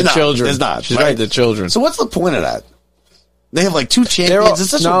 They're children. There's not. She's right, they're children. So what's the point of that? They have like 2 champions. It's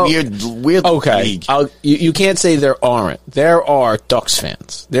such a weird league. You can't say there aren't. There are Ducks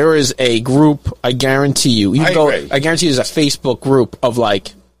fans. There is a group, I guarantee you. I guarantee you there's a Facebook group of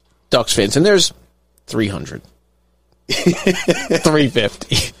like Ducks fans, and there's 300.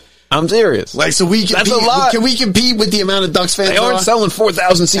 350. I'm serious. Like, so we compete, that's a lot. Can we compete with the amount of Ducks fans? They aren't selling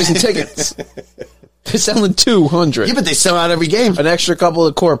 4,000 season tickets. They're selling 200. Yeah, but they sell out every game. An extra couple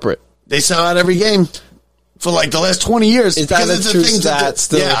of corporate. They sell out every game for like the last 20 years. Is that a true stat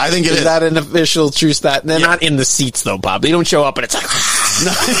still? Yeah, I think it is. Is that an official true stat? They're not in the seats though, Bob. They don't show up and it's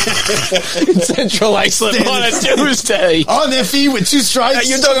like in Central Iceland on a Tuesday. On their feet with 2 stripes.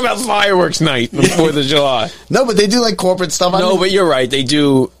 You're talking about fireworks night, the 4th of July. No, but they do like corporate stuff. No, but you're right. They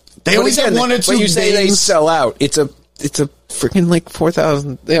do. They always have 1 or 2 When you say they sell out, it's a freaking like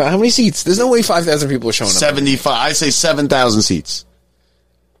 4,000. Yeah, how many seats? There's no way 5,000 people are showing up. 75. I say 7,000 seats.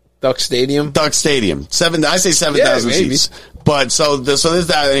 Duck Stadium? Duck Stadium. I say 7,000 seats. But so there's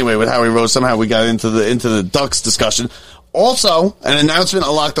that anyway with Howie Rose. Somehow we got into the Ducks discussion. Also, an announcement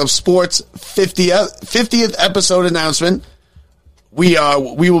on Locked Up Sports 50th episode announcement. We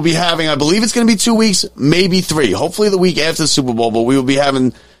will be having, I believe it's going to be 2 weeks, maybe 3. Hopefully the week after the Super Bowl, but we will be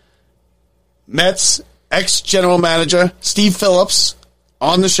having Mets ex-general manager Steve Phillips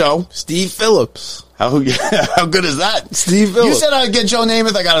on the show. Steve Phillips. How good is that? Steve Phillips. You said I'd get Joe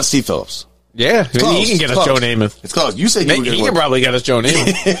Namath. I got a Steve Phillips. Yeah, he can get us Joe Namath. It's close. You said he can probably get us Joe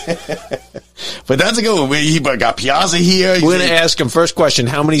Namath. But that's a good one. He got Piazza here. We're going to ask him first question: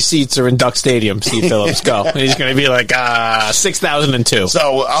 how many seats are in Duck Stadium? Steve Phillips, go. And he's going to be like 6,002.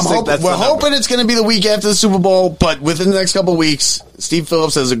 So we're hoping it's going to be the week after the Super Bowl, but within the next couple of weeks, Steve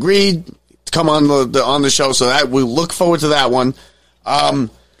Phillips has agreed to come on the show. So that we look forward to that one.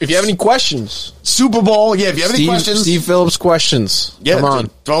 If you have any questions, Super Bowl, if you have any questions, Steve Phillips questions, come on,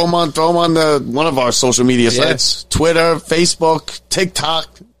 throw them on one of our social media sites, Twitter, Facebook, TikTok.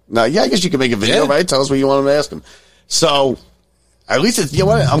 Now, I guess you can make a video, right? Tell us what you want to ask him. So, at least it's, you know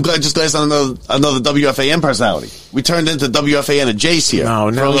what? I'm glad it's another WFAN personality. We turned into WFAN and Jace here. No,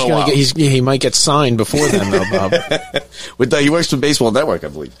 now he might get signed before then, though, Bob. He works for Baseball Network, I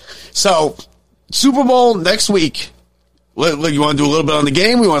believe. So, Super Bowl next week. What, you want to do a little bit on the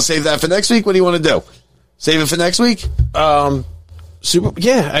game? We want to save that for next week? What do you want to do? Save it for next week? I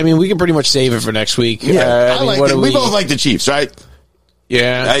mean, we can pretty much save it for next week. Yeah, we both like the Chiefs, right?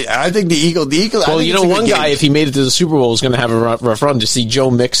 Yeah. I think the Eagle. Well, one guy, if he made it to the Super Bowl, is going to have a rough run. To see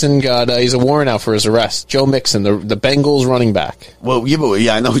Joe Mixon he's a warrant out for his arrest. Joe Mixon, the Bengals running back. Well,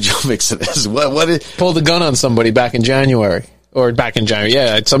 I know who Joe Mixon is. Pulled a gun on somebody back in January. Or back in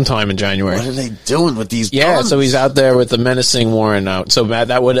January, sometime in January. What are they doing with these guns? Yeah, so he's out there with the menacing warrant out. So Matt,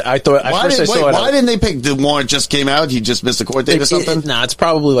 why didn't they pick the warrant? Just came out. He just missed a court date or something. It's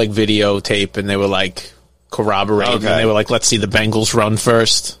probably like videotape, and they were like corroborating. Okay. And they were like, let's see the Bengals run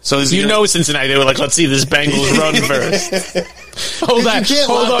first. So Cincinnati, they were like, let's see this Bengals run first. Hold on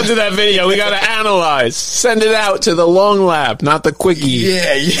to that video. We got to analyze. Send it out to the long lab, not the quickie.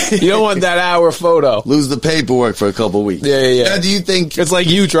 Yeah. You don't want that hour photo. Lose the paperwork for a couple weeks. Yeah. Now, do you think it's like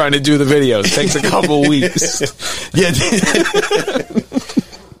you trying to do the videos? It takes a couple weeks. Yeah.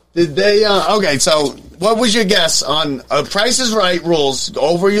 Did they? Okay. So, what was your guess on Price is Right rules?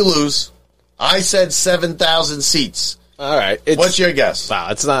 Over, you lose. I said 7,000 seats. All right. What's your guess? No,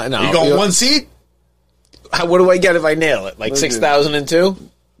 it's not. No, you going one seat? What do I get if I nail it? Like 6,002?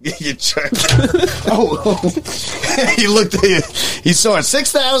 You jerk. He looked at you. He saw it.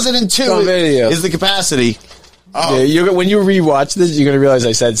 6,002 is the capacity. Oh. Yeah, when you rewatch this, you're going to realize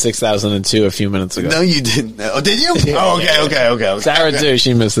I said 6,002 a few minutes ago. No, you didn't. Oh, did you? Okay. Sarah, too.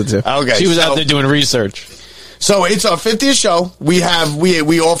 She missed it, too. Okay. She was out there doing research. So it's our 50th show. We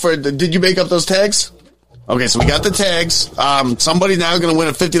offered. Did you make up those tags? Okay, so we got the tags. Somebody now going to win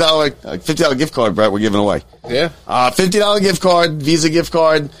a $50 gift card, Brett, we're giving away. Yeah. $50 gift card, Visa gift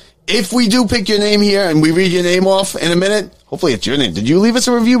card. If we do pick your name here and we read your name off in a minute, hopefully it's your name. Did you leave us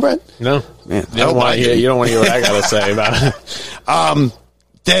a review, Brett? No. Man, you don't want to hear what I got to say about it.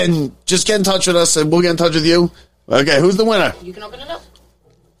 Then just get in touch with us and we'll get in touch with you. Okay, who's the winner? You can open it up.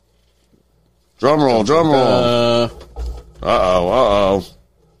 Drum roll. Uh-oh.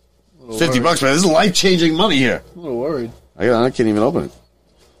 $50, man. This is life-changing money here. I'm a little worried. I can't even open it.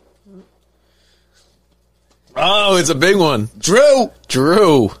 Oh, it's a big one. Drew.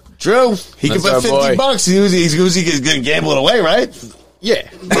 He can put $50. He's going to gamble it away, right? Yeah.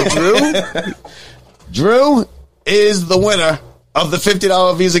 Drew is the winner of the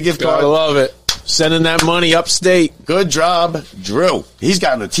 $50 Visa gift card. I love it. Sending that money upstate. Good job, Drew. He's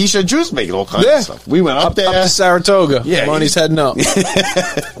gotten a T-shirt. Drew's making all kinds of stuff. We went up there. Up to Saratoga. Yeah. Money's heading up.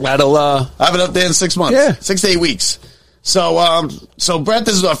 That'll have it up there in 6 months. Yeah. 6 to 8 weeks. So Brett,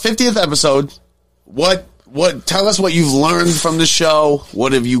 this is our 50th episode. Tell us what you've learned from the show.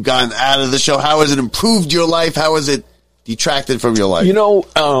 What have you gotten out of the show? How has it improved your life? How has it detracted from your life? You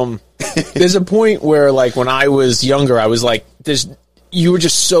know, there's a point where, like, when I was younger, I was like, you were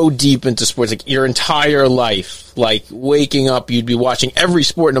just so deep into sports, like your entire life, like waking up, you'd be watching every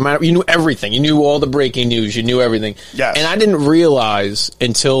sport, no matter, you knew everything. You knew all the breaking news. You knew everything. Yes. And I didn't realize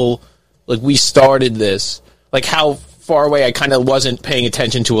until, like, we started this, like, how far away I kind of wasn't paying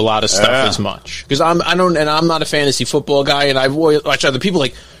attention to a lot of stuff as much. Because I'm not a fantasy football guy, and I've watched other people,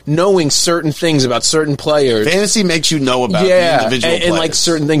 like, knowing certain things about certain players. Fantasy makes you know about the individual players. And like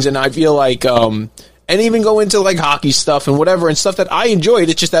certain things, and I feel like, and even go into like hockey stuff and whatever and stuff that I enjoyed.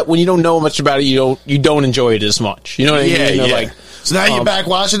 It's just that when you don't know much about it, you don't enjoy it as much. You know what I mean? Yeah. Like, so now you're back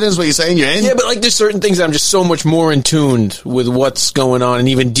watching this. What you're saying? You're in? Yeah, but like there's certain things that I'm just so much more in tuned with what's going on, and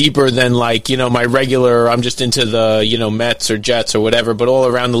even deeper than like my regular. I'm just into the Mets or Jets or whatever. But all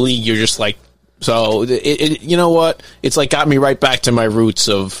around the league, you're just like. So it you know what? It's like got me right back to my roots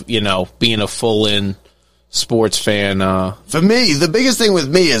of being a full in sports fan. For me, the biggest thing with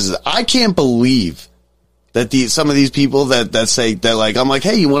me is I can't believe that some of these people that say that, like, I'm like,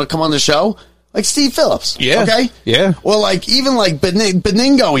 hey, you want to come on the show? Like Steve Phillips. Yeah. Okay. Yeah. Or like even like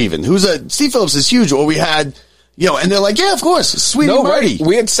Beningo even, Steve Phillips is huge. Or we had. And they're like, yeah, of course, Sweetie Marty. Right.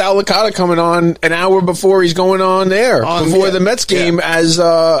 We had Sal Licata coming on an hour before he's going on there, before the Mets game, as,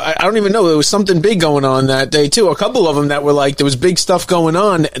 I don't even know, there was something big going on that day, too. A couple of them that were like, there was big stuff going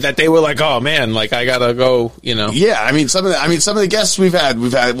on that they were like, oh, man, like, I gotta go, Yeah, I mean, some of the guests we've had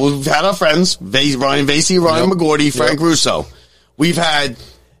our friends, Ryan Vasey, Ryan McGorty, Frank Russo. We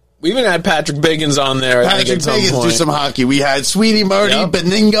even had Patrick Biggins on there. Patrick Biggins do some hockey. We had Sweetie Marty,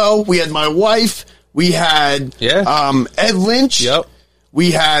 Beningo. We had my wife. We had Ed Lynch. Yep.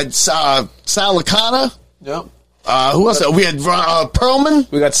 We had Sal Licata. Yep. Who else? We had Perlman.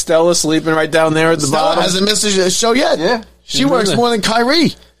 We got Stella sleeping right down there at the bottom. Hasn't missed a show yet. Yeah. She works more than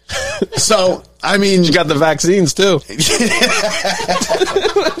Kyrie. So, I mean... She got the vaccines, too.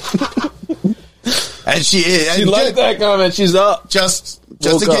 And she liked that comment. She's up. Just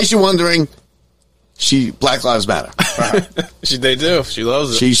in case you're wondering... Black Lives Matter. They do. She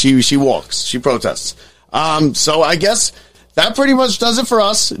loves it. She walks. She protests. So I guess that pretty much does it for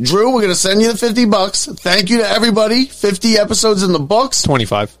us. Drew, we're going to send you the $50. Thank you to everybody. 50 episodes in the books.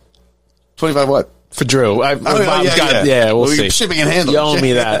 25. 25 what? For Drew. We'll see. Shipping and handling. You owe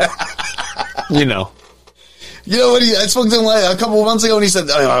me that. You know what? I spoke to him a couple of months ago, and he said,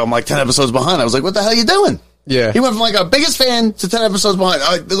 I'm like 10 episodes behind. I was like, what the hell are you doing? Yeah. He went from like our biggest fan to 10 episodes behind.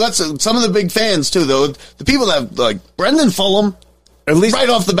 Some of the big fans, too, though. The people that have, like, Brendan Fulham, at least right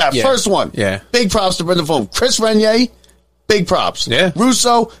off the bat, first one. Yeah. Big props to Brendan Fulham. Chris Renier, big props. Yeah.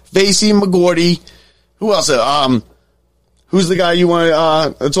 Russo, Vasey, McGorty. Who else? Who's the guy you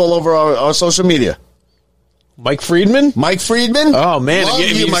want? It's all over our social media. Mike Friedman? Oh, man.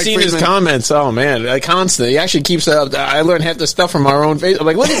 If you've seen his comments, oh, man. Constantly. He actually keeps up. I learned half the stuff from our own Facebook. I'm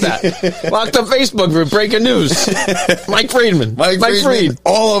like, look at that. Locked up Facebook group, breaking news. Mike Friedman. Mike Fried.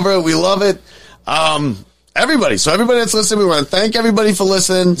 All over it. We love it. Everybody. So everybody that's listening, we want to thank everybody for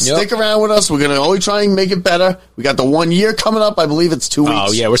listening. Yep. Stick around with us. We're going to always try and make it better. We got the 1 year coming up. I believe it's 2 weeks.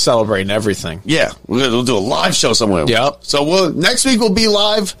 Oh, yeah. We're celebrating everything. Yeah. We'll do a live show somewhere. Yep. So next week we'll be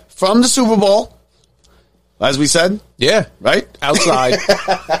live from the Super Bowl. As we said? Yeah. Right? Outside.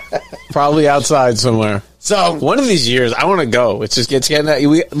 Probably outside somewhere. So one of these years, I want to go. It's getting that.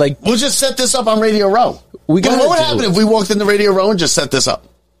 We'll just set this up on Radio Row. What would happen if we walked into Radio Row and just set this up?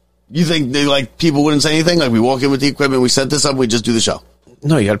 You think people wouldn't say anything? Like we walk in with the equipment, we set this up, we just do the show?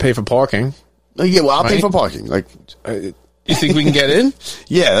 No, you got to pay for parking. Yeah, well, I'll pay for parking. You think we can get in?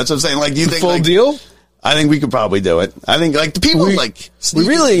 Yeah, that's what I'm saying. Like, do you think full deal? I think we could probably do it. I think the people we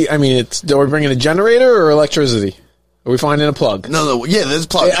really. I mean, are we bringing a generator or electricity? Are we finding a plug? No. Yeah, there's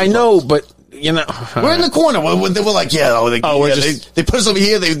plugs. I know, but we're in the corner. They were like, they put us over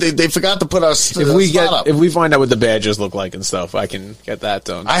here. They forgot to put our up. If we find out what the badges look like and stuff, I can get that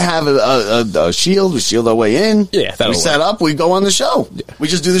done. I have a shield. We shield our way in. Yeah, we set up. We go on the show. Yeah. We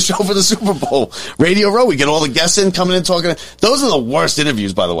just do the show for the Super Bowl. Radio Row. We get all the guests in coming in talking. Those are the worst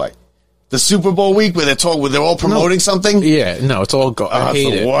interviews, by the way. The Super Bowl week where they're all promoting something. Yeah, no, it's all. I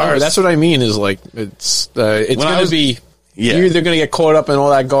hate it. That's what I mean. Is like it's going to be. Yeah. You're either going to get caught up in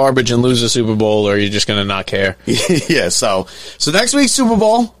all that garbage and lose the Super Bowl, or you're just going to not care. Yeah. So next week's Super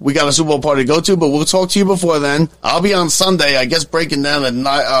Bowl, we got a Super Bowl party to go to, but we'll talk to you before then. I'll be on Sunday, I guess, breaking down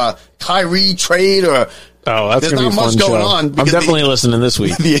the Kyrie trade or. Oh, that's going to be a fun much going on. I'm definitely listening this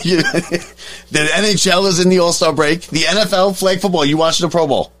week. The NHL is in the All-Star break. The NFL, flag football. You watching the Pro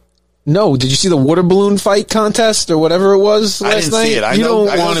Bowl? No, did you see the water balloon fight contest or whatever it was last I didn't night? see it. You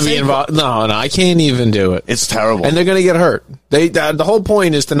don't want to be involved. No, I can't even do it. It's terrible. And they're going to get hurt. The whole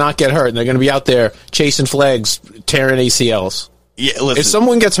point is to not get hurt. And they're going to be out there chasing flags, tearing ACLs. Yeah, listen, if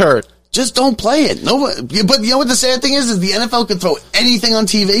someone gets hurt, just don't play it. No, but you know what the sad thing is the NFL could throw anything on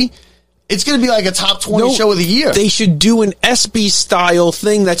TV. It's going to be like a top 20 show of the year. They should do an ESPY-style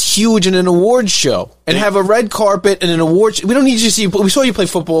thing that's huge in an awards show and have a red carpet and an awards. We don't need you to see. We saw you play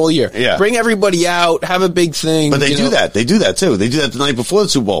football all year. Yeah. Bring everybody out. Have a big thing. But they do that. They do that, too. They do that the night before the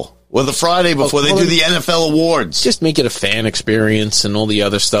Super Bowl or the Friday before. They do the NFL awards. Just make it a fan experience and all the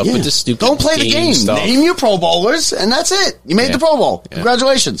other stuff. Yeah. But just stupid don't play the game. Stuff. Name your Pro Bowlers, and that's it. You made the Pro Bowl. Yeah.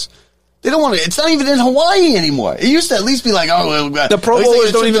 Congratulations. They don't want to. It's not even in Hawaii anymore. It used to at least be like, the Pro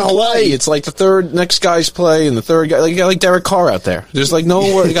Bowlers don't even play. It's like the third next guys play, and the third guy, like you got like Derek Carr out there. There's like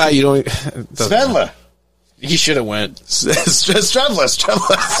no guy you don't. Stedler. He should have went. Stredler.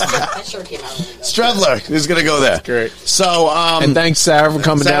 That sure came out. Stredler is going to go there. That's great. So, and thanks Sarah for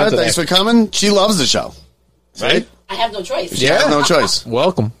coming down today. Thanks for coming. She loves the show, right? I have no choice. Yeah, no choice.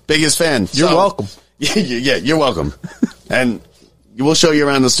 Welcome. Biggest fan. You're welcome. Yeah, you're welcome. And we'll show you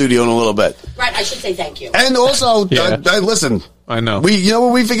around the studio in a little bit. Right, I should say thank you. And also, listen. I know. You know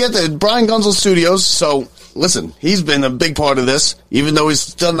what we forget? That Brian Gunzel Studios. So, listen, he's been a big part of this, even though he's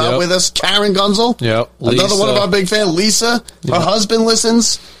still not with us. Karen Gunzel. Yep. Another one of our big fans. Lisa. Her husband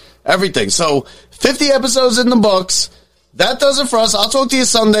listens. Everything. So, 50 episodes in the books. That does it for us. I'll talk to you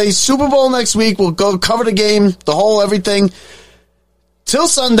Sunday. Super Bowl next week. We'll go cover the game, the whole everything. Till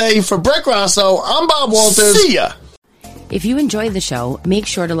Sunday, for Brett Grasso, I'm Bob Walters. See ya. If you enjoyed the show, make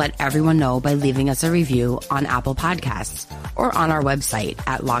sure to let everyone know by leaving us a review on Apple Podcasts or on our website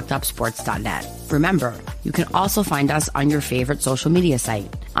at lockedupsports.net. Remember, you can also find us on your favorite social media site,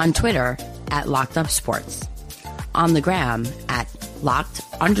 on Twitter at lockedupsports, on the gram at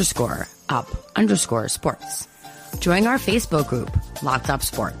locked_up_sports. Join our Facebook group, Locked Up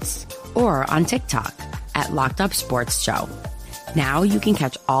Sports, or on TikTok at Locked Up Sports Show. Now you can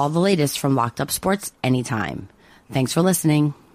catch all the latest from Locked Up Sports anytime. Thanks for listening.